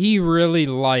 so. He really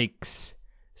likes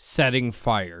setting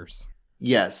fires.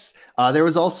 Yes. There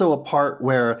was also a part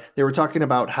where they were talking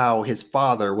about how his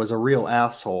father was a real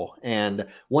asshole, and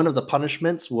one of the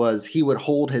punishments was he would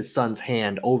hold his son's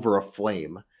hand over a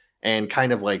flame and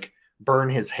kind of burn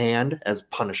his hand as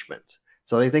punishment.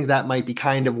 So they think that might be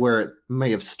kind of where it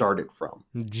may have started from.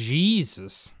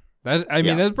 Jesus. That's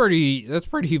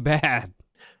pretty bad.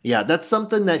 Yeah, that's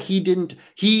something that he didn't.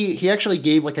 He actually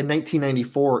gave a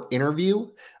 1994 interview.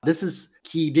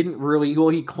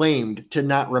 He claimed to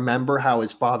not remember how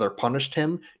his father punished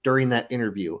him during that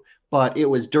interview, but it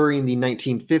was during the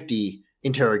 1950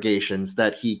 interrogations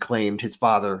that he claimed his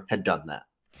father had done that.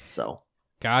 So,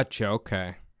 gotcha.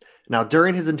 Okay. Now,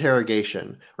 during his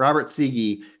interrogation, Robert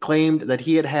Siegey claimed that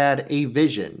he had had a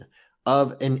vision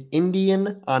of an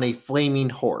Indian on a flaming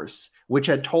horse, which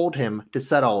had told him to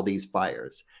set all these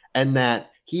fires, and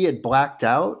that he had blacked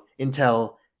out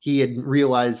until he had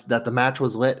realized that the match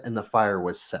was lit and the fire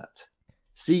was set.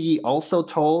 Siegey also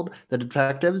told the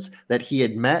detectives that he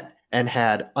had met and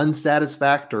had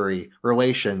unsatisfactory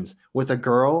relations with a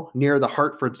girl near the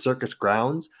Hartford Circus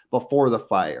grounds before the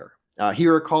fire. He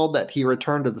recalled that he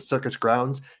returned to the circus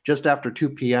grounds just after 2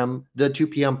 p.m. The 2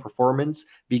 p.m. performance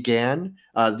began.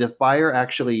 The fire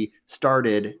actually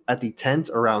started at the tent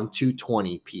around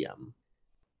 2:20 p.m.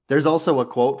 There's also a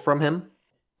quote from him.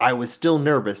 "I was still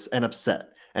nervous and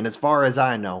upset, and as far as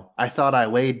I know, I thought I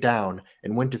laid down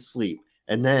and went to sleep,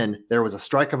 and then there was a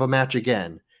strike of a match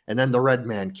again, and then the red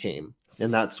man came."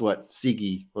 And that's what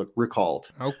Siegey recalled.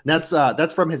 Okay. That's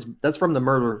from the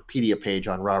Murderpedia page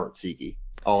on Robert Siegey.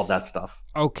 All of that stuff.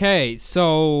 Okay,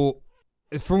 so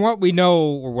from what we know,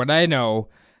 or what I know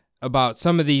about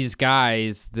some of these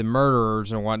guys, the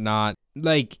murderers and whatnot,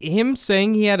 him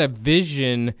saying he had a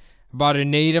vision about a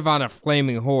native on a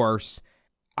flaming horse,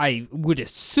 I would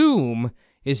assume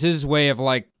is his way of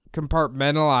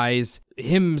compartmentalize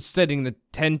him setting the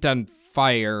tent on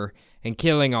fire and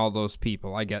killing all those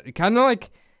people. I get it. Kind of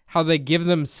like how they telling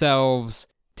themselves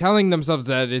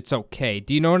that it's okay.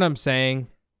 Do you know what I'm saying?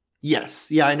 Yes.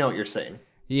 Yeah, I know what you're saying.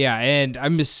 Yeah, and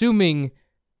I'm assuming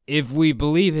if we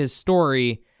believe his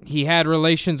story, he had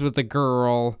relations with a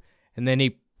girl, and then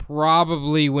he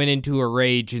probably went into a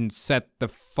rage and set the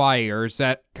fire. Is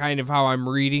that kind of how I'm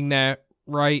reading that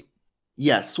right?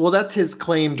 Yes. Well, that's his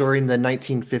claim during the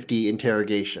 1950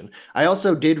 interrogation. I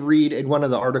also did read in one of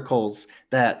the articles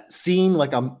that seeing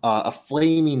a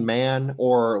flaming man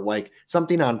or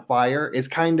something on fire is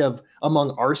kind of,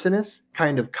 among arsonists,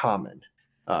 kind of common.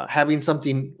 Having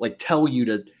something tell you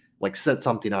to set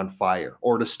something on fire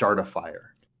or to start a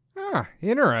fire. Ah,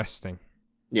 interesting.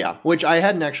 Yeah, which I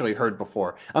hadn't actually heard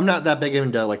before. I'm not that big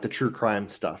into the true crime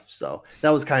stuff, so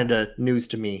that was kind of news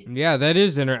to me. Yeah, that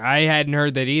is I hadn't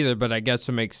heard that either, but I guess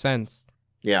it makes sense.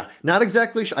 Yeah, not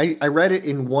exactly. I read it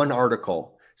in one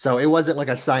article, so it wasn't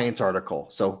a science article.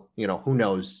 So who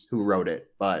knows who wrote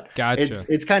it, but gotcha.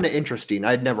 It's kind of interesting.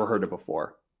 I'd never heard it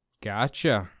before.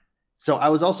 Gotcha. So I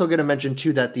was also going to mention,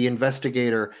 too, that the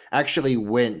investigator actually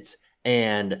went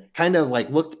and kind of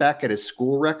looked back at his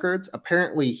school records.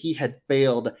 Apparently, he had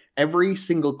failed every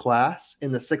single class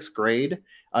in the 6th grade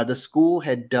The school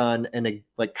had done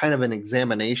kind of an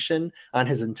examination on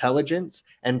his intelligence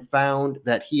and found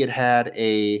that he had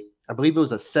I believe it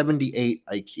was a 78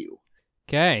 IQ.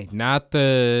 Okay, not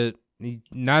the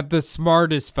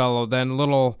smartest fellow, then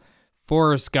little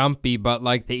Forrest Gumpy, but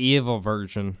like the evil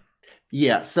version.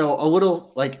 Yeah, so a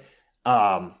little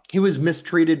he was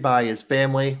mistreated by his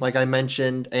family, like I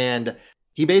mentioned, and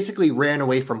he basically ran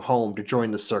away from home to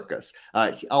join the circus.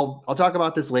 I'll talk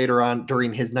about this later on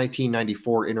during his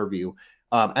 1994 interview.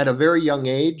 At a very young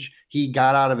age, he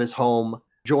got out of his home,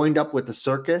 joined up with the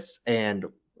circus, and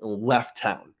left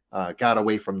town. Got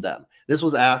away from them. This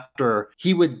was after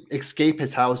he would escape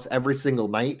his house every single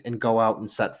night and go out and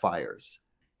set fires.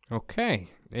 Okay.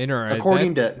 Interesting.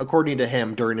 According to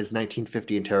him during his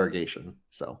 1950 interrogation.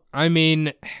 So I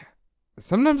mean,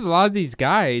 sometimes a lot of these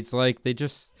guys, like, they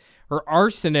just, or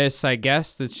arsonists, I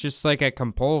guess, it's just like a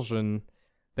compulsion.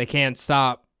 They can't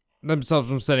stop themselves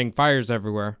from setting fires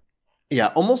everywhere. Yeah,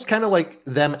 almost kind of like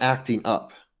them acting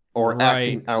up or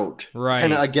acting out,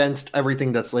 kind of against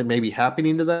everything that's like maybe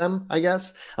happening to them, I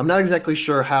guess. I'm not exactly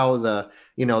sure how the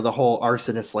whole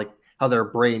arsonist, like how their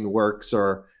brain works,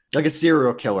 or like a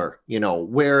serial killer,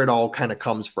 where it all kind of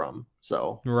comes from.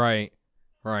 So Right.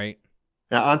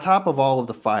 Now, on top of all of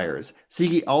the fires,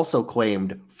 Siege also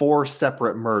claimed 4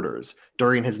 separate murders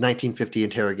during his 1950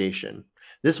 interrogation.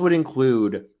 This would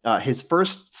include his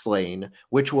first slaying,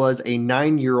 which was a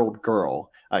 9-year-old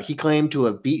girl. He claimed to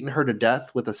have beaten her to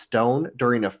death with a stone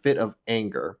during a fit of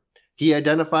anger. He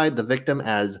identified the victim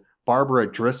as Barbara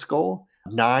Driscoll,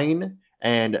 9,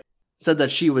 and said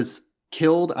that she was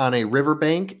killed on a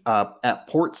riverbank at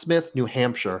Portsmouth, New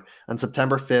Hampshire on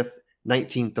September 5th,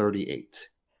 1938.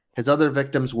 His other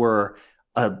victims were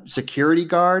a security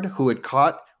guard who had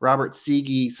caught Robert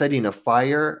Siege setting a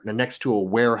fire next to a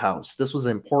warehouse. This was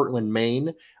in Portland,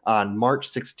 Maine on March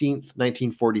 16th,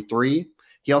 1943.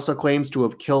 He also claims to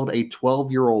have killed a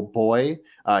 12-year-old boy.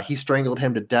 He strangled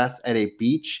him to death at a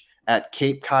beach at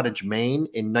Cape Cottage, Maine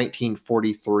in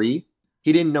 1943.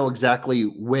 He didn't know exactly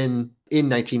when in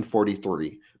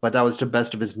 1943, but that was to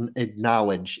best of his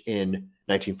knowledge in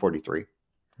 1943.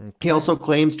 Okay. He also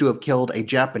claims to have killed a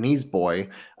Japanese boy.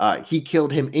 He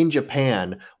killed him in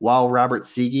Japan while Robert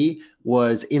Siege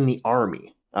was in the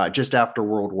army just after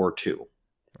World War II.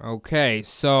 Okay,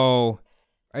 so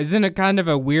isn't it kind of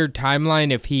a weird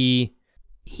timeline if he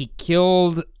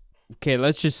killed, okay,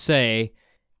 let's just say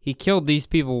he killed these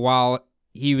people while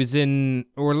he was in,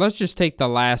 or let's just take the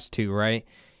last 2, right?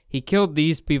 He killed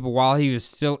these people while he was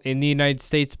still in the United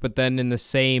States, but then in the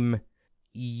same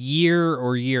year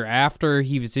or year after,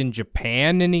 he was in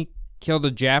Japan and he killed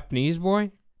a Japanese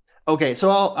boy? Okay, so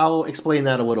I'll explain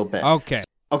that a little bit.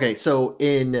 Okay, so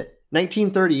in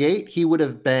 1938, he would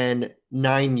have been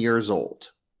 9 years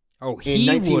old. Oh, he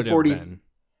would have been.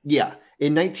 Yeah,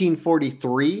 in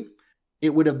 1943, it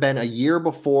would have been a year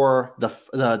before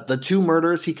the 2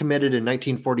 murders he committed in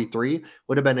 1943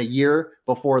 would have been a year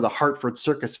before the Hartford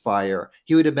Circus fire.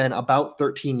 He would have been about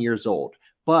 13 years old.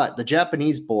 But the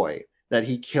Japanese boy that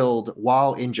he killed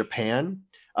while in Japan,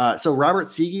 so Robert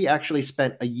Siege actually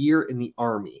spent a year in the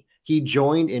army. He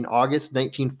joined in August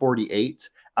 1948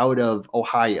 out of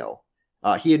Ohio.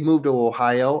 He had moved to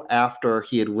Ohio after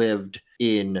he had lived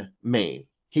in Maine.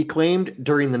 He claimed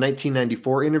during the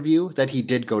 1994 interview that he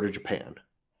did go to Japan.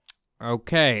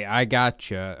 Okay, I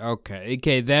gotcha.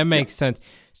 Okay, that makes sense.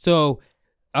 So,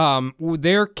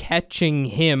 they're catching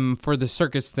him for the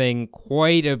circus thing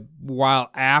quite a while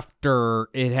after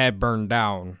it had burned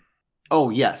down. Oh,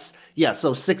 yes. Yeah,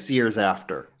 so 6 years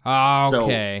after.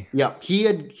 Okay. So, yeah,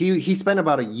 he spent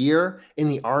about a year in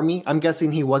the army. I'm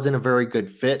guessing he wasn't a very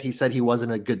good fit. He said he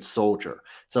wasn't a good soldier.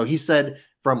 So he said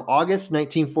from August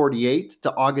 1948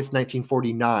 to August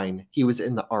 1949, he was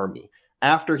in the army.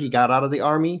 After he got out of the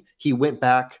army, he went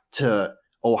back to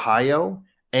Ohio,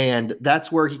 and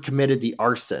that's where he committed the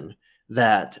arson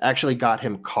that actually got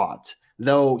him caught,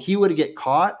 though he would get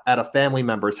caught at a family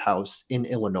member's house in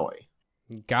Illinois.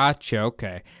 Gotcha,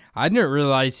 okay. I didn't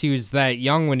realize he was that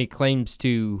young when he claims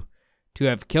to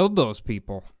have killed those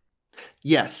people.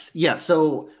 Yes.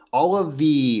 So all of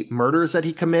the murders that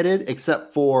he committed,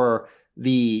 except for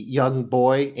the young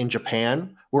boy in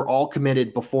Japan, were all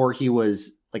committed before he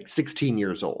was like 16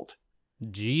 years old.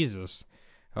 Jesus.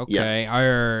 Okay.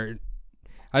 Yeah.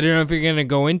 I don't know if you're going to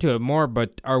go into it more,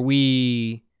 but are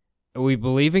we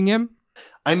believing him?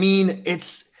 I mean,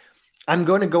 I'm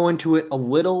going to go into it a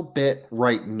little bit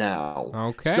right now.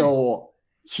 Okay. So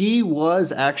he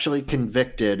was actually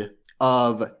convicted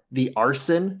of the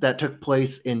arson that took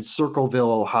place in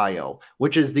Circleville, Ohio,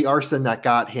 which is the arson that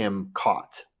got him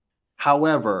caught.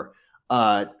 However,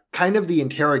 kind of the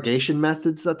interrogation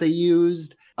methods that they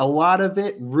used a lot of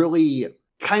it really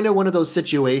kind of one of those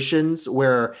situations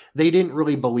where they didn't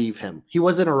really believe him. He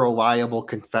wasn't a reliable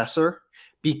confessor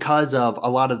because of a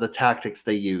lot of the tactics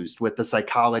they used with the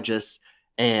psychologists.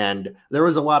 And there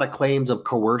was a lot of claims of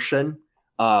coercion.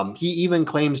 He even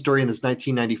claims during his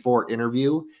 1994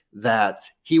 interview that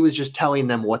he was just telling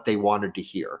them what they wanted to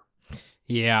hear.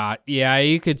 Yeah,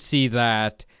 you could see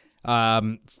that.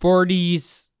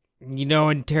 40s,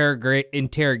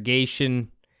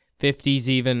 interrogation, 50s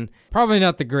even, probably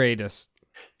not the greatest.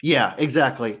 Yeah,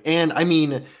 exactly. And I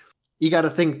mean, you got to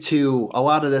think too, a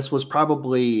lot of this was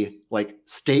probably like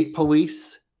state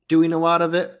police doing a lot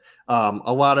of it.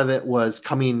 A lot of it was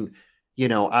coming,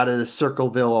 out of the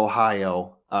Circleville,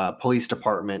 Ohio police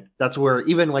department. That's where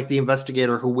even like the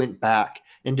investigator who went back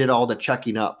and did all the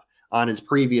checking up on his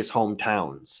previous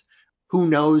hometowns. Who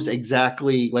knows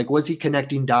exactly, like, was he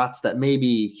connecting dots that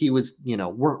maybe he was,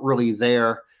 weren't really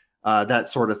there, that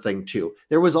sort of thing too.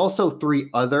 There was also 3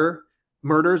 other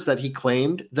murders that he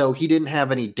claimed, though he didn't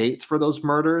have any dates for those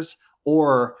murders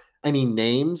or any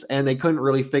names, and they couldn't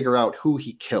really figure out who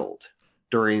he killed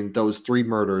during those 3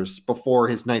 murders before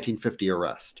his 1950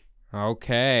 arrest.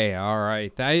 Okay, all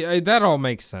right. That all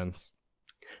makes sense.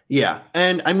 Yeah,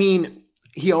 and I mean,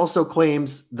 he also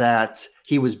claims that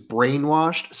he was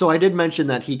brainwashed. So I did mention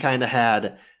that he kind of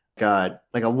had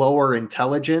like a lower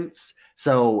intelligence.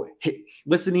 So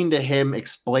listening to him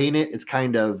explain it is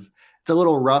it's a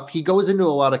little rough. He goes into a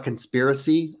lot of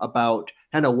conspiracy about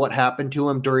kind of what happened to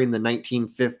him during the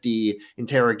 1950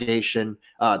 interrogation.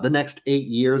 The next 8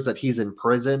 years that he's in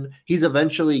prison, he's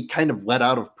eventually kind of let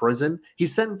out of prison.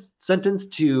 He's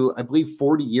sentenced to, I believe,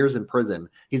 40 years in prison.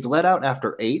 He's let out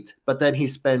after 8, but then he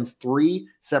spends 3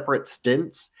 separate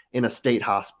stints in a state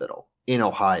hospital in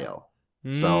Ohio.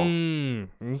 So,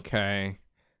 okay.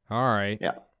 All right.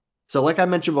 Yeah. So like I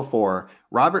mentioned before,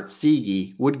 Robert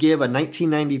Siege would give a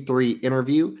 1993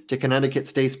 interview to Connecticut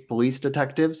State Police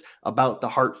detectives about the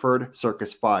Hartford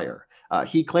Circus fire.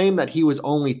 He claimed that he was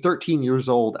only 13 years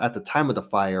old at the time of the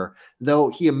fire, though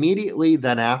he immediately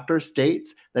then after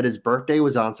states that his birthday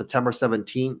was on September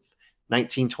 17th,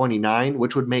 1929,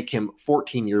 which would make him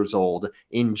 14 years old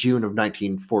in June of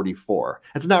 1944.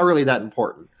 It's not really that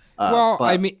important. But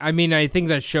I mean, I think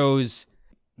that shows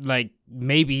like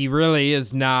maybe he really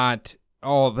is not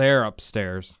all there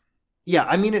upstairs. Yeah,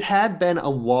 I mean, it had been a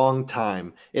long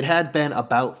time. It had been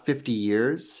about 50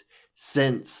 years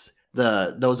since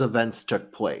those events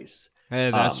took place.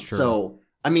 That's true. So,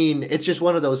 I mean, it's just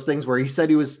one of those things where he said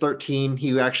he was 13.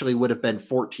 He actually would have been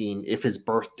 14 if his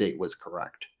birth date was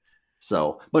correct.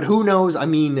 So, but who knows? I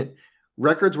mean,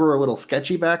 records were a little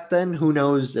sketchy back then. Who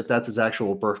knows if that's his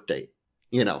actual birth date?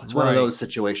 It's one of those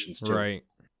situations too. Right.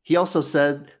 He also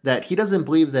said that he doesn't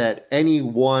believe that any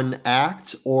one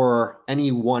act or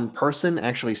any one person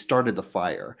actually started the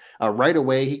fire. Right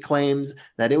away, he claims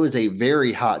that it was a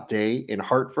very hot day in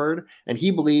Hartford, and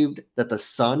he believed that the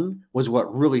sun was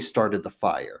what really started the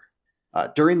fire.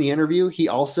 During the interview, he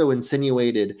also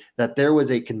insinuated that there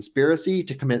was a conspiracy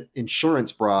to commit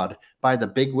insurance fraud by the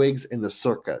bigwigs in the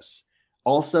circus.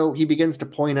 Also, he begins to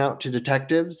point out to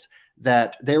detectives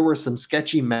that there were some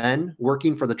sketchy men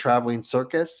working for the traveling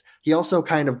circus. He also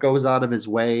kind of goes out of his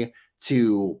way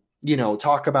to,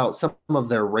 talk about some of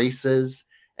their races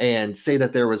and say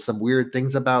that there was some weird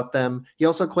things about them. He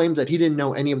also claims that he didn't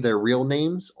know any of their real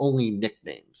names, only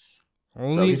nicknames.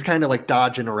 So he's kind of like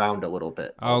dodging around a little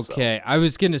bit. Okay, also. I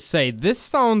was going to say, this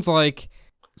sounds like,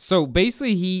 so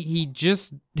basically he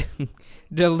just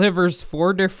delivers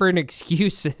 4 different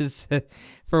excuses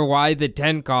for why the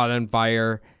tent caught on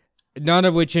fire, none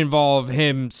of which involve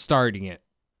him starting it.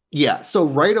 Yeah, so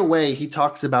right away he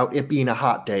talks about it being a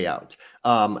hot day out.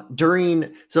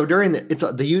 During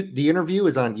the interview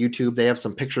is on YouTube. They have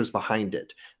some pictures behind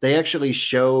it. They actually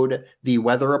showed the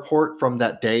weather report from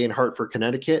that day in Hartford,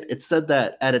 Connecticut. It said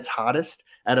that at its hottest,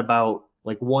 at about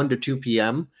like 1 to 2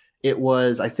 p.m., it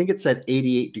was, I think it said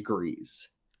 88 degrees.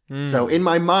 So in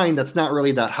my mind, that's not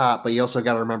really that hot, but you also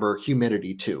got to remember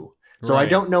humidity too. So right. I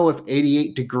don't know if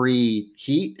 88-degree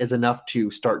heat is enough to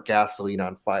start gasoline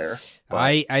on fire.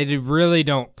 I really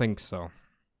don't think so.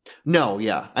 No,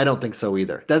 yeah, I don't think so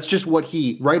either. That's just what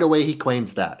right away he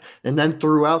claims that. And then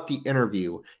throughout the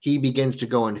interview, he begins to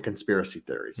go into conspiracy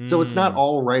theories. So it's not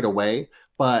all right away,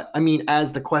 but I mean,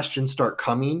 as the questions start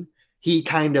coming, he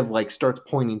kind of like starts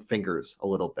pointing fingers a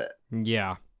little bit.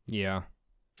 Yeah.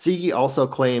 Siege also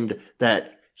claimed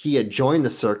that he had joined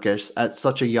the circus at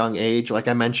such a young age. Like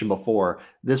I mentioned before,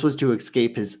 this was to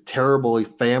escape his terrible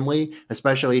family,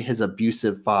 especially his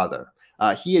abusive father.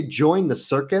 He had joined the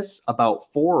circus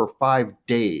about 4 or 5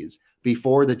 days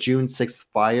before the June 6th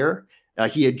fire.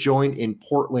 He had joined in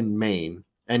Portland, Maine.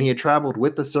 and he had traveled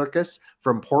with the circus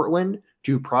from Portland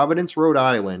to Providence, Rhode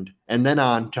Island, and then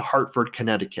on to Hartford,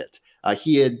 Connecticut.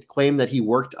 He had claimed that he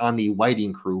worked on the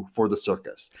lighting crew for the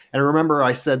circus. And remember,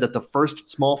 I said that the first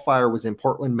small fire was in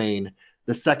Portland, Maine.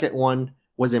 The second one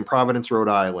was in Providence, Rhode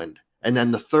Island. And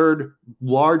then the third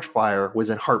large fire was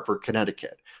in Hartford,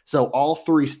 Connecticut. So all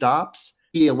three stops,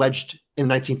 he alleged in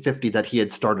 1950 that he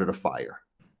had started a fire.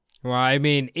 Well, I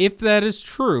mean, if that is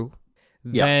true,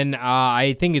 then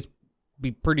I think it's be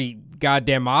pretty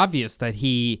goddamn obvious that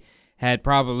he had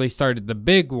probably started the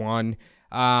big one.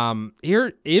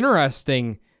 Here,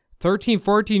 interesting, 13,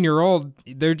 14-year-old,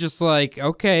 they're just like,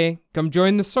 okay, come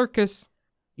join the circus.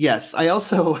 Yes,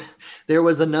 there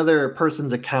was another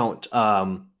person's account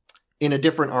in a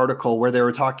different article where they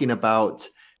were talking about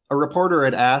a reporter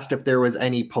had asked if there was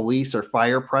any police or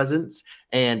fire presence,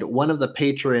 and one of the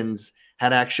patrons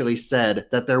had actually said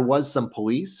that there was some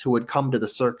police who had come to the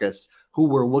circus who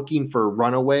were looking for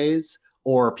runaways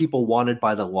or people wanted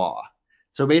by the law.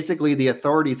 So basically, the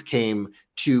authorities came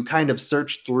to kind of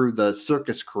search through the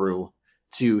circus crew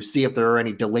to see if there are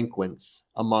any delinquents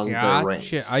among the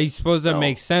ranks. I suppose that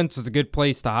makes sense. It's a good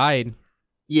place to hide.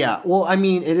 Yeah, well, I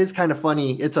mean, it is kind of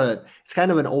funny. It's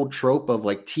kind of an old trope of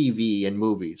like TV and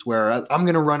movies where I'm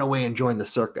going to run away and join the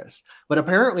circus. But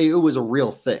apparently it was a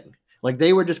real thing. Like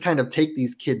they would just kind of take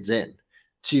these kids in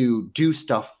to do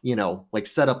stuff, like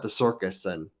set up the circus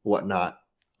and whatnot,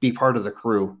 be part of the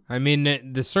crew. I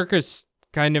mean, the circus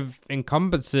kind of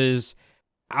encompasses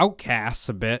outcasts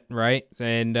a bit, right?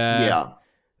 And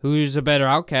who's a better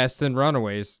outcast than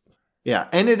runaways? Yeah,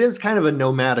 and it is kind of a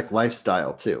nomadic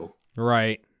lifestyle too.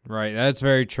 Right. That's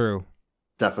very true.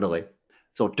 Definitely.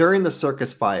 So during the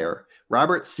circus fire,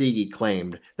 Robert Siege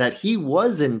claimed that he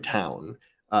was in town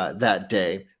that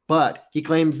day, but he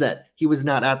claims that he was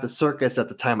not at the circus at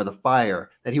the time of the fire,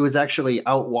 that he was actually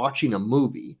out watching a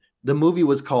movie. The movie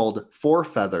was called Four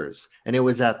Feathers, and it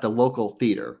was at the local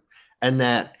theater, and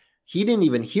that he didn't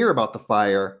even hear about the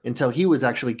fire until he was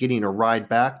actually getting a ride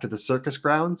back to the circus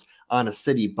grounds on a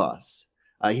city bus.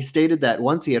 He stated that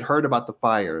once he had heard about the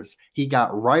fires, he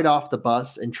got right off the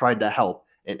bus and tried to help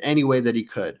in any way that he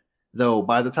could. Though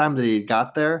by the time that he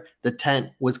got there, the tent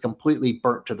was completely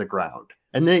burnt to the ground.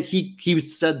 And then he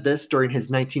said this during his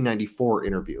 1994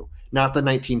 interview, not the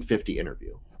 1950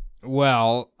 interview.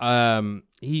 Well,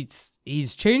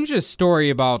 he's changed his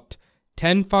story about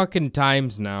 10 fucking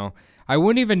times now. I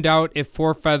wouldn't even doubt if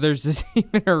Four Feathers is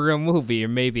even a real movie, or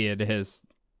maybe it is.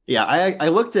 Yeah, I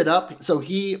looked it up. So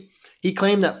he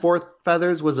claimed that Four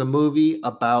Feathers was a movie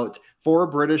about 4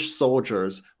 British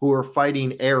soldiers who were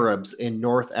fighting Arabs in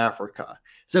North Africa.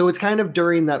 So it's kind of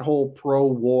during that whole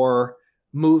pro-war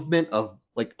movement of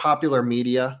like popular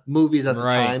media movies at the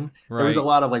time. There was a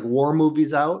lot of like war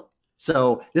movies out.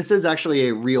 So this is actually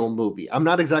a real movie. I'm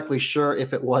not exactly sure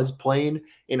if it was playing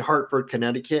in Hartford,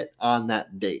 Connecticut on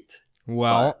that date.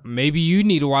 Well, maybe you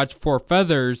need to watch Four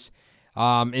Feathers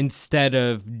instead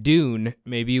of Dune.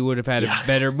 Maybe you would have had a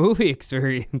better movie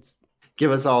experience.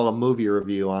 Give us all a movie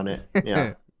review on it.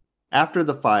 Yeah. After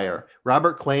the fire,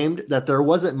 Robert claimed that there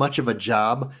wasn't much of a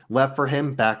job left for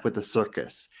him back with the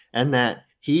circus, and that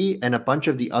he and a bunch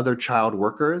of the other child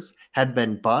workers had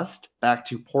been bused back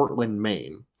to Portland,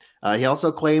 Maine. He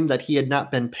also claimed that he had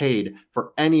not been paid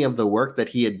for any of the work that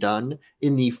he had done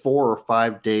in the 4 or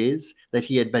 5 days that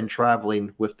he had been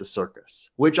traveling with the circus,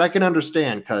 which I can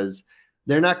understand because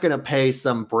they're not going to pay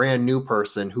some brand new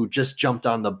person who just jumped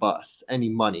on the bus any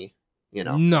money,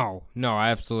 No,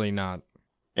 absolutely not.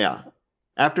 Yeah.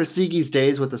 After Siege's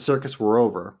days with the circus were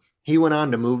over, he went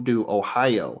on to move to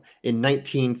Ohio in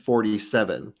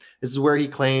 1947. This is where he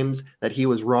claims that he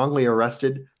was wrongly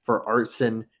arrested for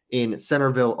arson in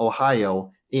Centerville,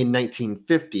 Ohio in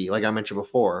 1950, like I mentioned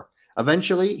before.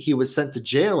 Eventually, he was sent to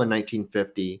jail in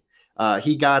 1950.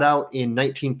 He got out in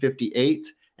 1958,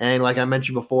 and like I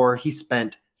mentioned before, he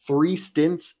spent 3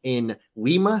 stints in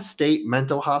Lima State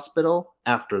Mental Hospital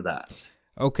after that.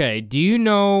 Okay, do you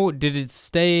know, did it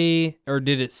say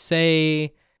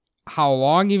how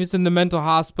long he was in the mental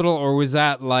hospital, or was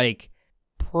that like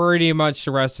pretty much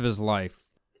the rest of his life?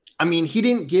 I mean, he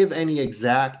didn't give any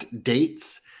exact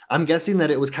dates. I'm guessing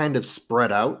that it was kind of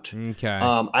spread out. Okay.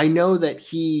 I know that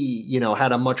he,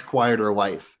 had a much quieter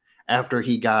life after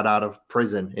he got out of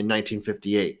prison in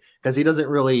 1958, because he doesn't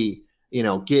really,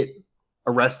 get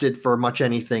arrested for much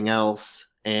anything else.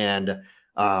 And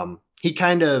he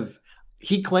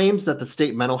claims that the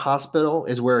state mental hospital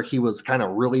is where he was kind of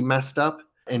really messed up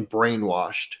and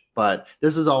brainwashed. But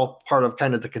this is all part of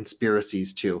kind of the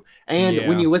conspiracies too. And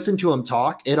when you listen to him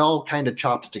talk, it all kind of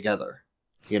chops together.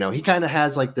 He kind of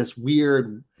has like this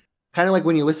weird kind of like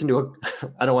when you listen to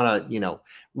I don't want to,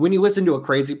 when you listen to a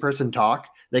crazy person talk,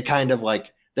 they kind of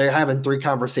like, they're having 3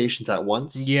 conversations at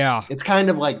once. Yeah. It's kind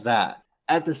of like that.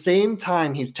 At the same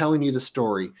time, he's telling you the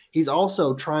story. He's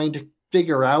also trying to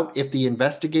figure out if the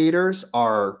investigators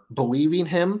are believing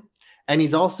him. And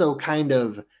he's also kind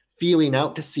of feeling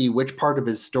out to see which part of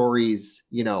his stories,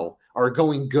 are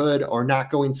going good or not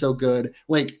going so good.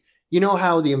 Like,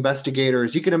 how the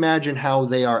investigators, you can imagine how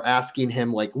they are asking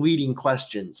him like leading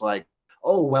questions like,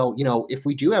 oh, well, if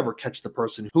we do ever catch the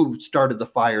person who started the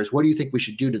fires, what do you think we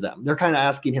should do to them? They're kind of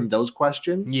asking him those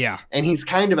questions. Yeah. And he's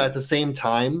kind of at the same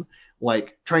time,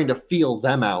 like trying to feel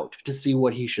them out to see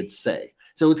what he should say.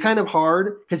 So it's kind of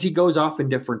hard because he goes off in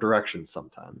different directions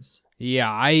sometimes.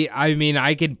 Yeah, I mean,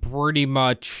 I could pretty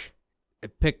much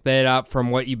pick that up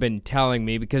from what you've been telling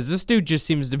me because this dude just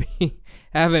seems to be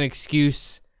have an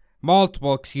excuse,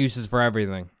 multiple excuses for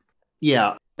everything.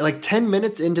 Yeah. Like 10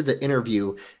 minutes into the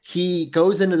interview, he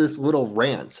goes into this little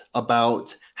rant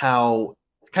about how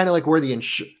kind of like where he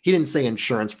didn't say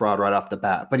insurance fraud right off the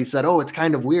bat, but he said, oh, it's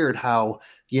kind of weird how,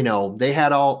 they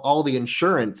had all the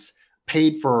insurance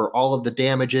paid for all of the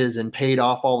damages and paid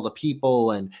off all the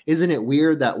people. And isn't it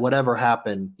weird that whatever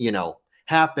happened,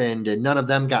 happened and none of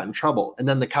them got in trouble? And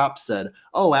then the cops said,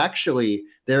 oh, actually,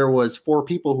 there was 4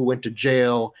 people who went to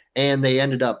jail and they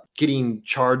ended up getting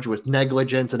charged with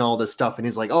negligence and all this stuff. And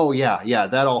he's like, oh, yeah,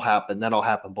 that all happened, blah,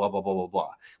 blah, blah, blah,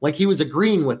 blah. Like he was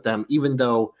agreeing with them, even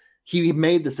though he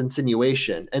made this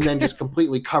insinuation and then just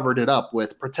completely covered it up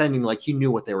with pretending like he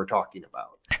knew what they were talking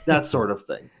about. That sort of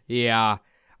thing. Yeah.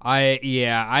 I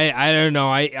don't know.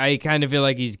 I kind of feel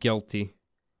like he's guilty.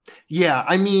 Yeah.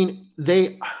 I mean,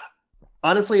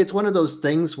 honestly, it's one of those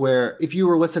things where if you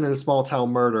were listening to Small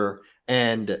Town Murder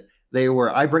and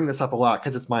I bring this up a lot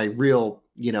because it's my real,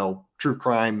 true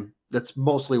crime. That's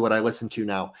mostly what I listen to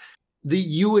now.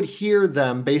 You would hear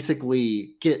them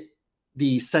basically get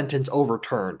the sentence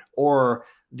overturned or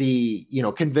the,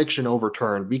 conviction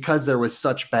overturned because there was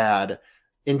such bad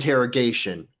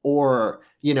interrogation or,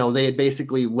 they had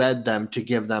basically led them to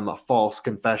give them a false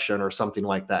confession or something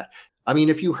like that. I mean,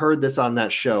 if you heard this on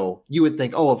that show, you would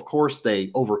think, oh, of course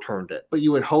they overturned it, but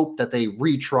you would hope that they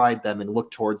retried them and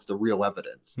looked towards the real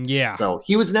evidence. Yeah. So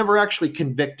he was never actually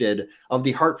convicted of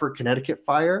the Hartford, Connecticut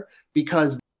fire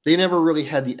because they never really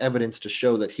had the evidence to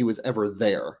show that he was ever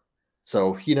there.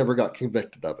 So he never got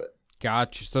convicted of it.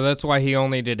 Gotcha. So that's why he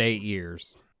only did 8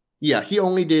 years. Yeah, he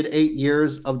only did 8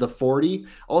 years of the 40.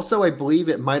 Also, I believe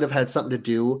it might have had something to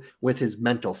do with his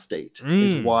mental state,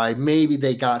 is why maybe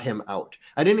they got him out.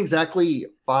 I didn't exactly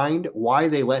find why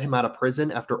they let him out of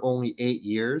prison after only 8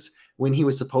 years when he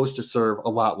was supposed to serve a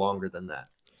lot longer than that.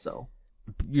 So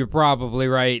you're probably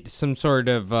right. Some sort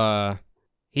of,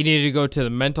 he needed to go to the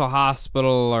mental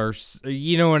hospital or,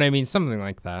 you know what I mean? Something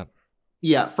like that.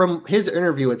 Yeah, from his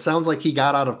interview, it sounds like he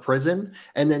got out of prison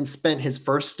and then spent his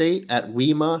first state at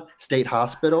Weema State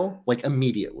Hospital, like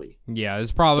immediately. Yeah,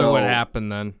 that's probably what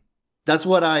happened then. That's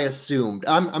what I assumed.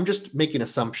 I'm just making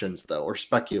assumptions, though, or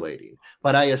speculating.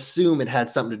 But I assume it had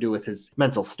something to do with his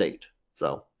mental state.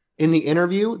 So in the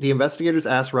interview, the investigators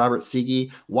asked Robert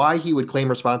Segui why he would claim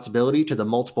responsibility to the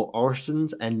multiple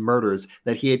arsons and murders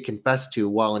that he had confessed to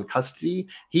while in custody.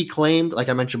 He claimed, like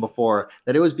I mentioned before,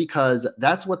 that it was because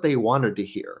that's what they wanted to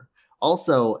hear.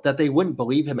 Also, that they wouldn't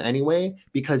believe him anyway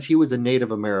because he was a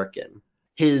Native American.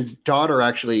 His daughter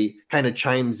actually kind of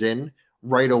chimes in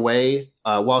right away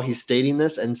while he's stating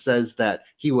this and says that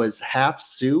he was half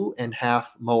Sioux and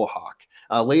half Mohawk.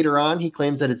 Later on, he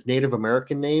claims that his Native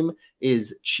American name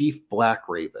is Chief Black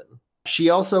Raven.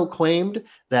 She also claimed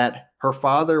that her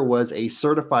father was a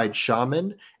certified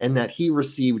shaman and that he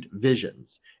received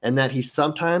visions and that he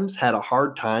sometimes had a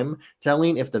hard time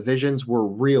telling if the visions were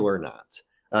real or not.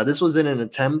 This was in an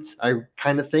attempt, I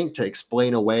kind of think, to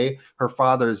explain away her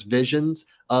father's visions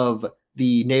of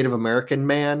the Native American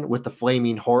man with the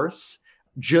flaming horse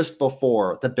just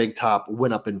before the big top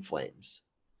went up in flames.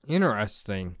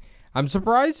 Interesting. I'm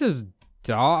surprised his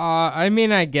daughter,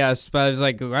 I guess, but I was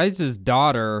like, why is his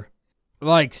daughter,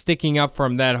 like, sticking up for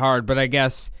him that hard? But I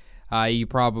guess you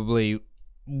probably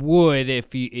would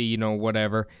if you know,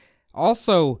 whatever.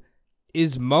 Also,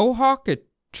 is Mohawk a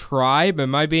tribe?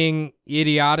 Am I being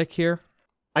idiotic here?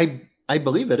 I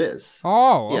believe it is.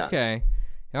 Oh, okay.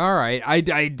 Yeah. All right. I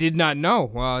did not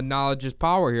know. Knowledge is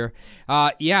power here.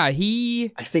 I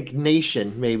think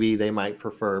nation, maybe they might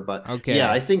prefer, but okay.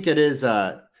 Yeah, I think it is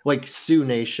like Sioux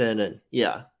Nation, and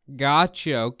yeah.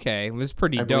 Gotcha. Okay. It was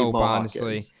pretty dope,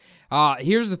 honestly. Is.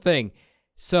 Here's the thing.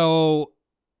 So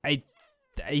I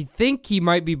think he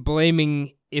might be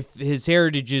blaming, if his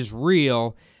heritage is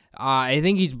real, I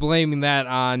think he's blaming that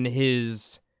on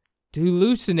his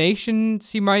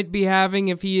hallucinations he might be having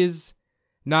if he is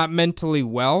not mentally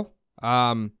well.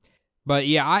 But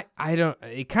yeah, I don't,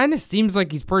 it kind of seems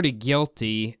like he's pretty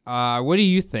guilty. What do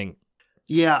you think?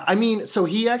 Yeah, I mean, so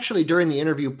he actually during the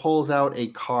interview pulls out a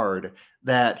card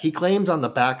that he claims on the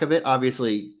back of it.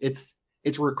 Obviously, it's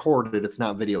recorded, it's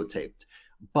not videotaped,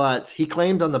 but he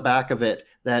claimed on the back of it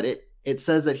that it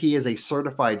says that he is a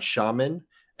certified shaman,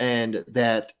 and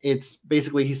that it's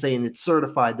basically he's saying it's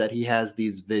certified that he has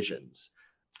these visions.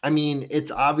 I mean,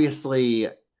 it's obviously,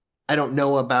 I don't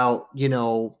know about,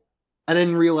 I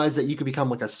didn't realize that you could become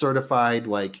like a certified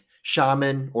like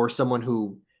shaman or someone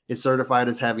who is certified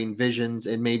as having visions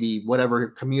in maybe whatever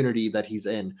community that he's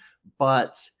in.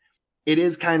 But it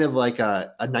is kind of like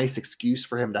a nice excuse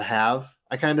for him to have,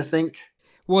 I kind of think.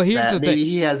 Well, here's the thing. Maybe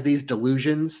he has these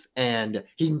delusions and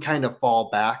he can kind of fall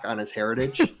back on his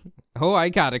heritage. Oh, I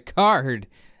got a card.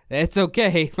 That's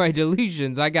okay. My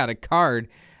delusions, I got a card.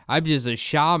 I'm just a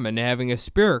shaman having a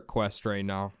spirit quest right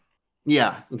now.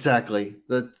 Yeah, exactly.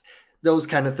 Those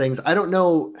kind of things. I don't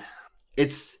know.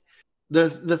 It's the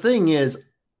thing is,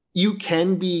 you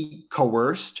can be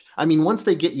coerced. I mean, once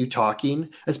they get you talking,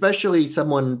 especially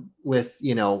someone with,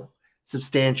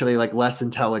 substantially like less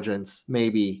intelligence,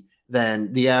 maybe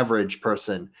than the average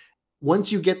person.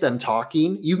 Once you get them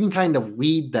talking, you can kind of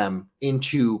lead them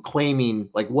into claiming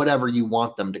like whatever you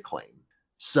want them to claim.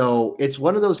 So it's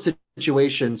one of those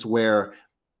situations where,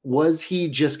 was he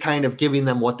just kind of giving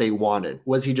them what they wanted?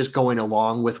 Was he just going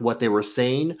along with what they were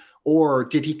saying? Or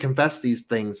did he confess these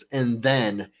things and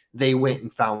then they went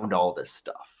and found all this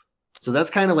stuff? So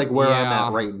that's kind of like where I'm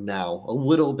at right now, a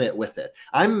little bit with it.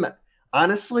 I'm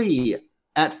honestly,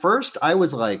 at first I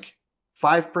was like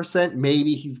 5%,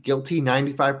 maybe he's guilty,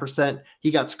 95%.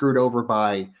 He got screwed over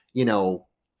by,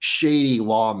 shady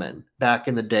lawmen back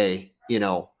in the day,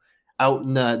 out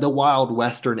in the wild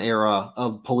Western era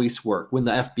of police work when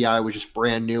the FBI was just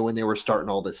brand new and they were starting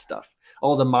all this stuff,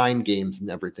 all the mind games and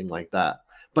everything like that.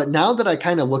 But now that I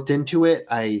kind of looked into it,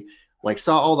 I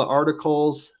saw all the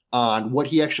articles on what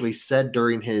he actually said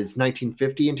during his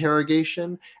 1950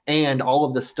 interrogation and all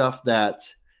of the stuff that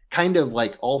kind of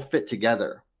like all fit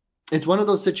together. It's one of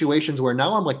those situations where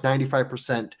now I'm like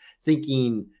 95%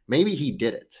 thinking maybe he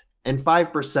did it. And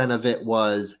 5% of it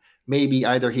was maybe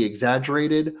either he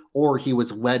exaggerated or he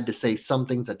was led to say some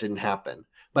things that didn't happen.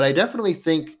 But I definitely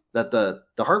think that the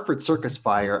Hartford Circus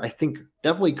fire, I think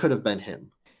definitely could have been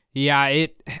him. Yeah,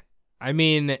 I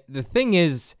mean, the thing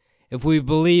is, if we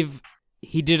believe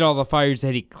he did all the fires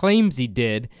that he claims he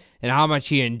did and how much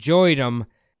he enjoyed them,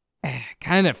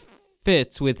 kind of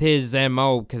fits with his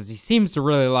MO because he seems to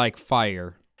really like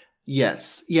fire.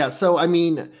 Yes. Yeah. So, I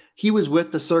mean, he was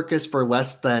with the circus for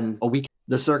less than a week.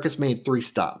 The circus made 3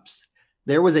 stops.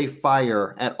 There was a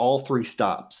fire at all 3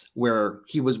 stops where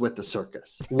he was with the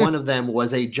circus. One of them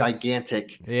was a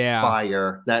gigantic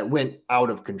fire that went out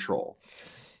of control.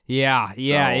 Yeah.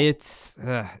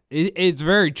 So. It's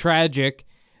very tragic.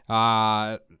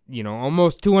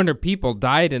 Almost 200 people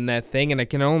died in that thing, and I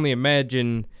can only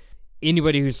imagine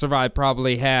anybody who survived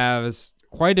probably has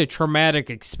quite a traumatic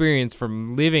experience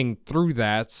from living through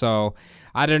that. So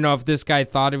I don't know if this guy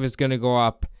thought it was going to go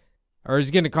up or is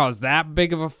going to cause that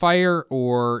big of a fire,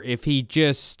 or if he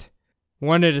just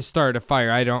wanted to start a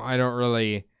fire. I don't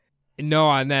really know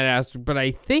on that aspect, but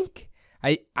I think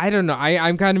I don't know.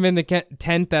 I'm kind of in the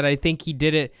tent that I think he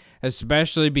did it,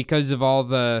 especially because of all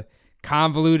the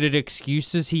convoluted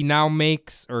excuses he now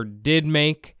makes or did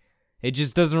make. It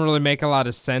just doesn't really make a lot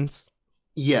of sense.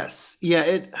 Yes.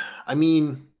 Yeah.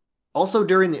 Also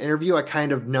during the interview, I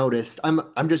kind of noticed,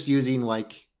 I'm just using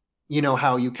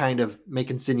how you kind of make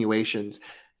insinuations.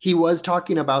 He was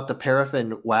talking about the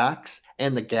paraffin wax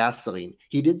and the gasoline.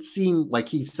 He did seem like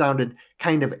he sounded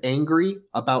kind of angry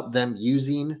about them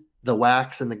using the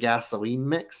wax and the gasoline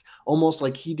mix, almost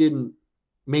like he didn't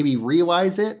maybe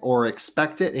realize it or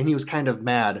expect it. And he was kind of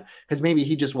mad because maybe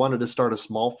he just wanted to start a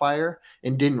small fire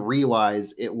and didn't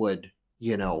realize it would,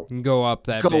 go up,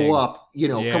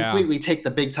 completely take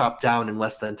the big top down in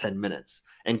less than 10 minutes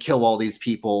and kill all these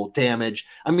people, damage.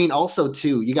 I mean, also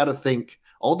too, you got to think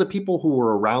all the people who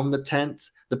were around the tent,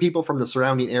 the people from the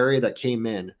surrounding area that came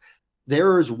in.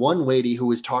 There is one lady who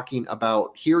was talking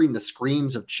about hearing the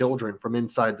screams of children from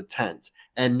inside the tent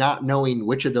and not knowing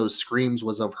which of those screams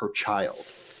was of her child.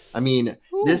 I mean,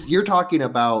 you're talking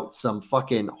about some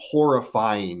fucking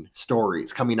horrifying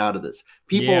stories coming out of this.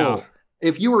 People,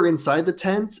 if you were inside the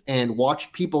tent and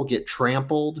watched people get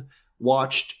trampled,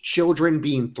 watched children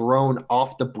being thrown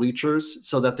off the bleachers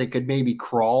so that they could maybe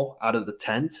crawl out of the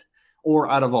tent, or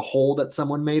out of a hole that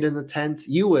someone made in the tent,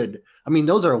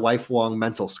 those are lifelong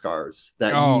mental scars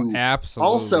that absolutely.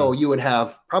 Also, you would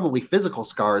have probably physical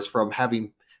scars from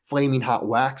having flaming hot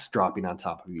wax dropping on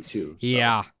top of you too. So.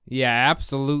 Yeah,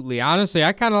 absolutely. Honestly,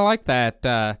 I kind of like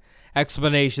that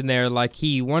explanation there. Like,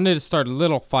 he wanted to start a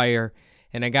little fire,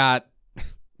 and it got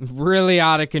really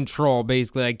out of control,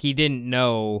 basically. Like, he didn't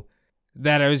know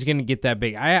that I was going to get that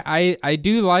big. I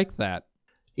do like that.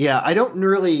 Yeah,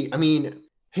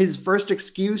 his first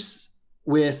excuse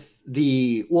with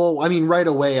right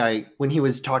away, when he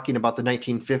was talking about the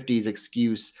 1950s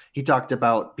excuse, he talked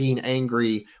about being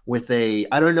angry with I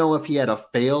don't know if he had a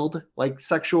failed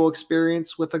sexual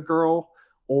experience with a girl,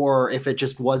 or if it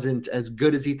just wasn't as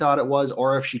good as he thought it was,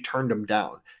 or if she turned him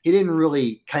down. It didn't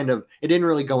really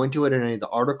go into it in any of the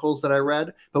articles that I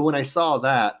read. But when I saw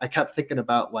that, I kept thinking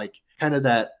about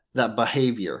that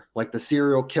behavior, like the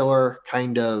serial killer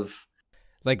kind of.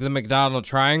 Like the McDonald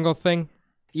Triangle thing?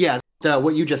 Yeah,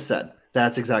 what you just said.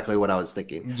 That's exactly what I was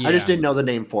thinking. Yeah. I just didn't know the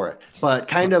name for it. But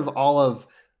kind of all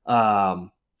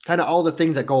the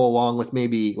things that go along with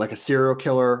maybe like a serial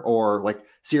killer or like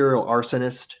serial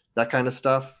arsonist, that kind of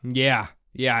stuff. Yeah.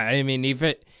 I mean, he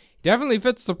definitely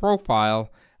fits the profile.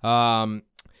 But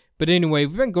anyway,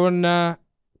 we've been going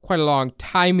quite a long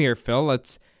time here, Phil.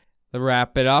 Let's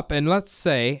wrap it up. And let's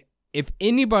say if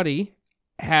anybody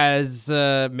has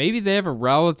maybe they have a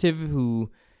relative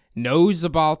who knows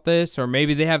about this, or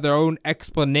maybe they have their own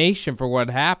explanation for what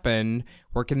happened,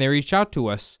 where can they reach out to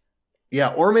us?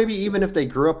 Yeah, or maybe even if they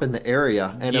grew up in the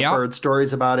area and have heard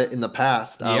stories about it in the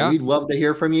past. We'd love to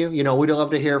hear from you. We'd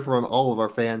love to hear from all of our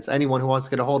fans. Anyone who wants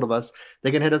to get a hold of us,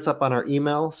 they can hit us up on our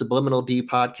email,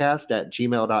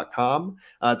 subliminaldpodcast@gmail.com.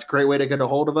 It's a great way to get a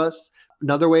hold of us.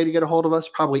 Another way to get a hold of us,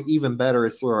 probably even better,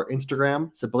 is through our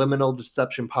Instagram, Subliminal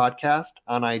Deception Podcast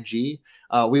on IG.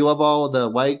 We love all of the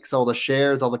likes, all the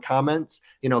shares, all the comments.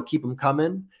 Keep them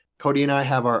coming. Cody and I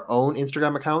have our own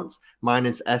Instagram accounts. Mine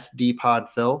is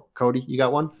SDPodPhil. Cody, you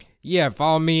got one? Yeah,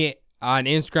 follow me on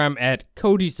Instagram at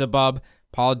CodySabub.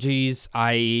 Apologies,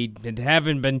 I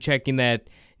haven't been checking that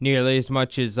nearly as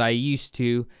much as I used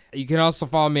to. You can also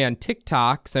follow me on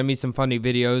TikTok. Send me some funny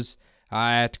videos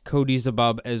at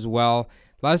CodySabub as well.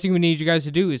 Last thing we need you guys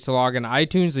to do is to log on to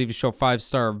iTunes, leave a show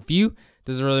 5-star review.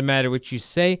 Doesn't really matter what you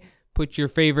say. Put your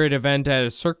favorite event at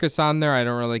a circus on there. I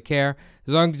don't really care.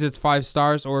 As long as it's 5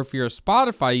 stars, or if you're a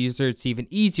Spotify user, it's even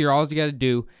easier. All you got to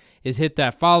do is hit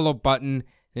that follow button,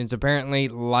 and it's apparently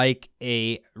like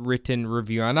a written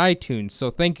review on iTunes. So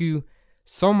thank you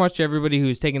so much, everybody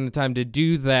who's taken the time to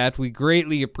do that. We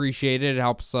greatly appreciate it. It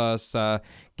helps us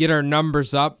get our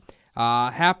numbers up.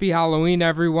 Happy Halloween,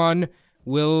 everyone.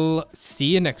 We'll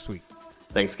see you next week.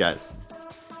 Thanks, guys.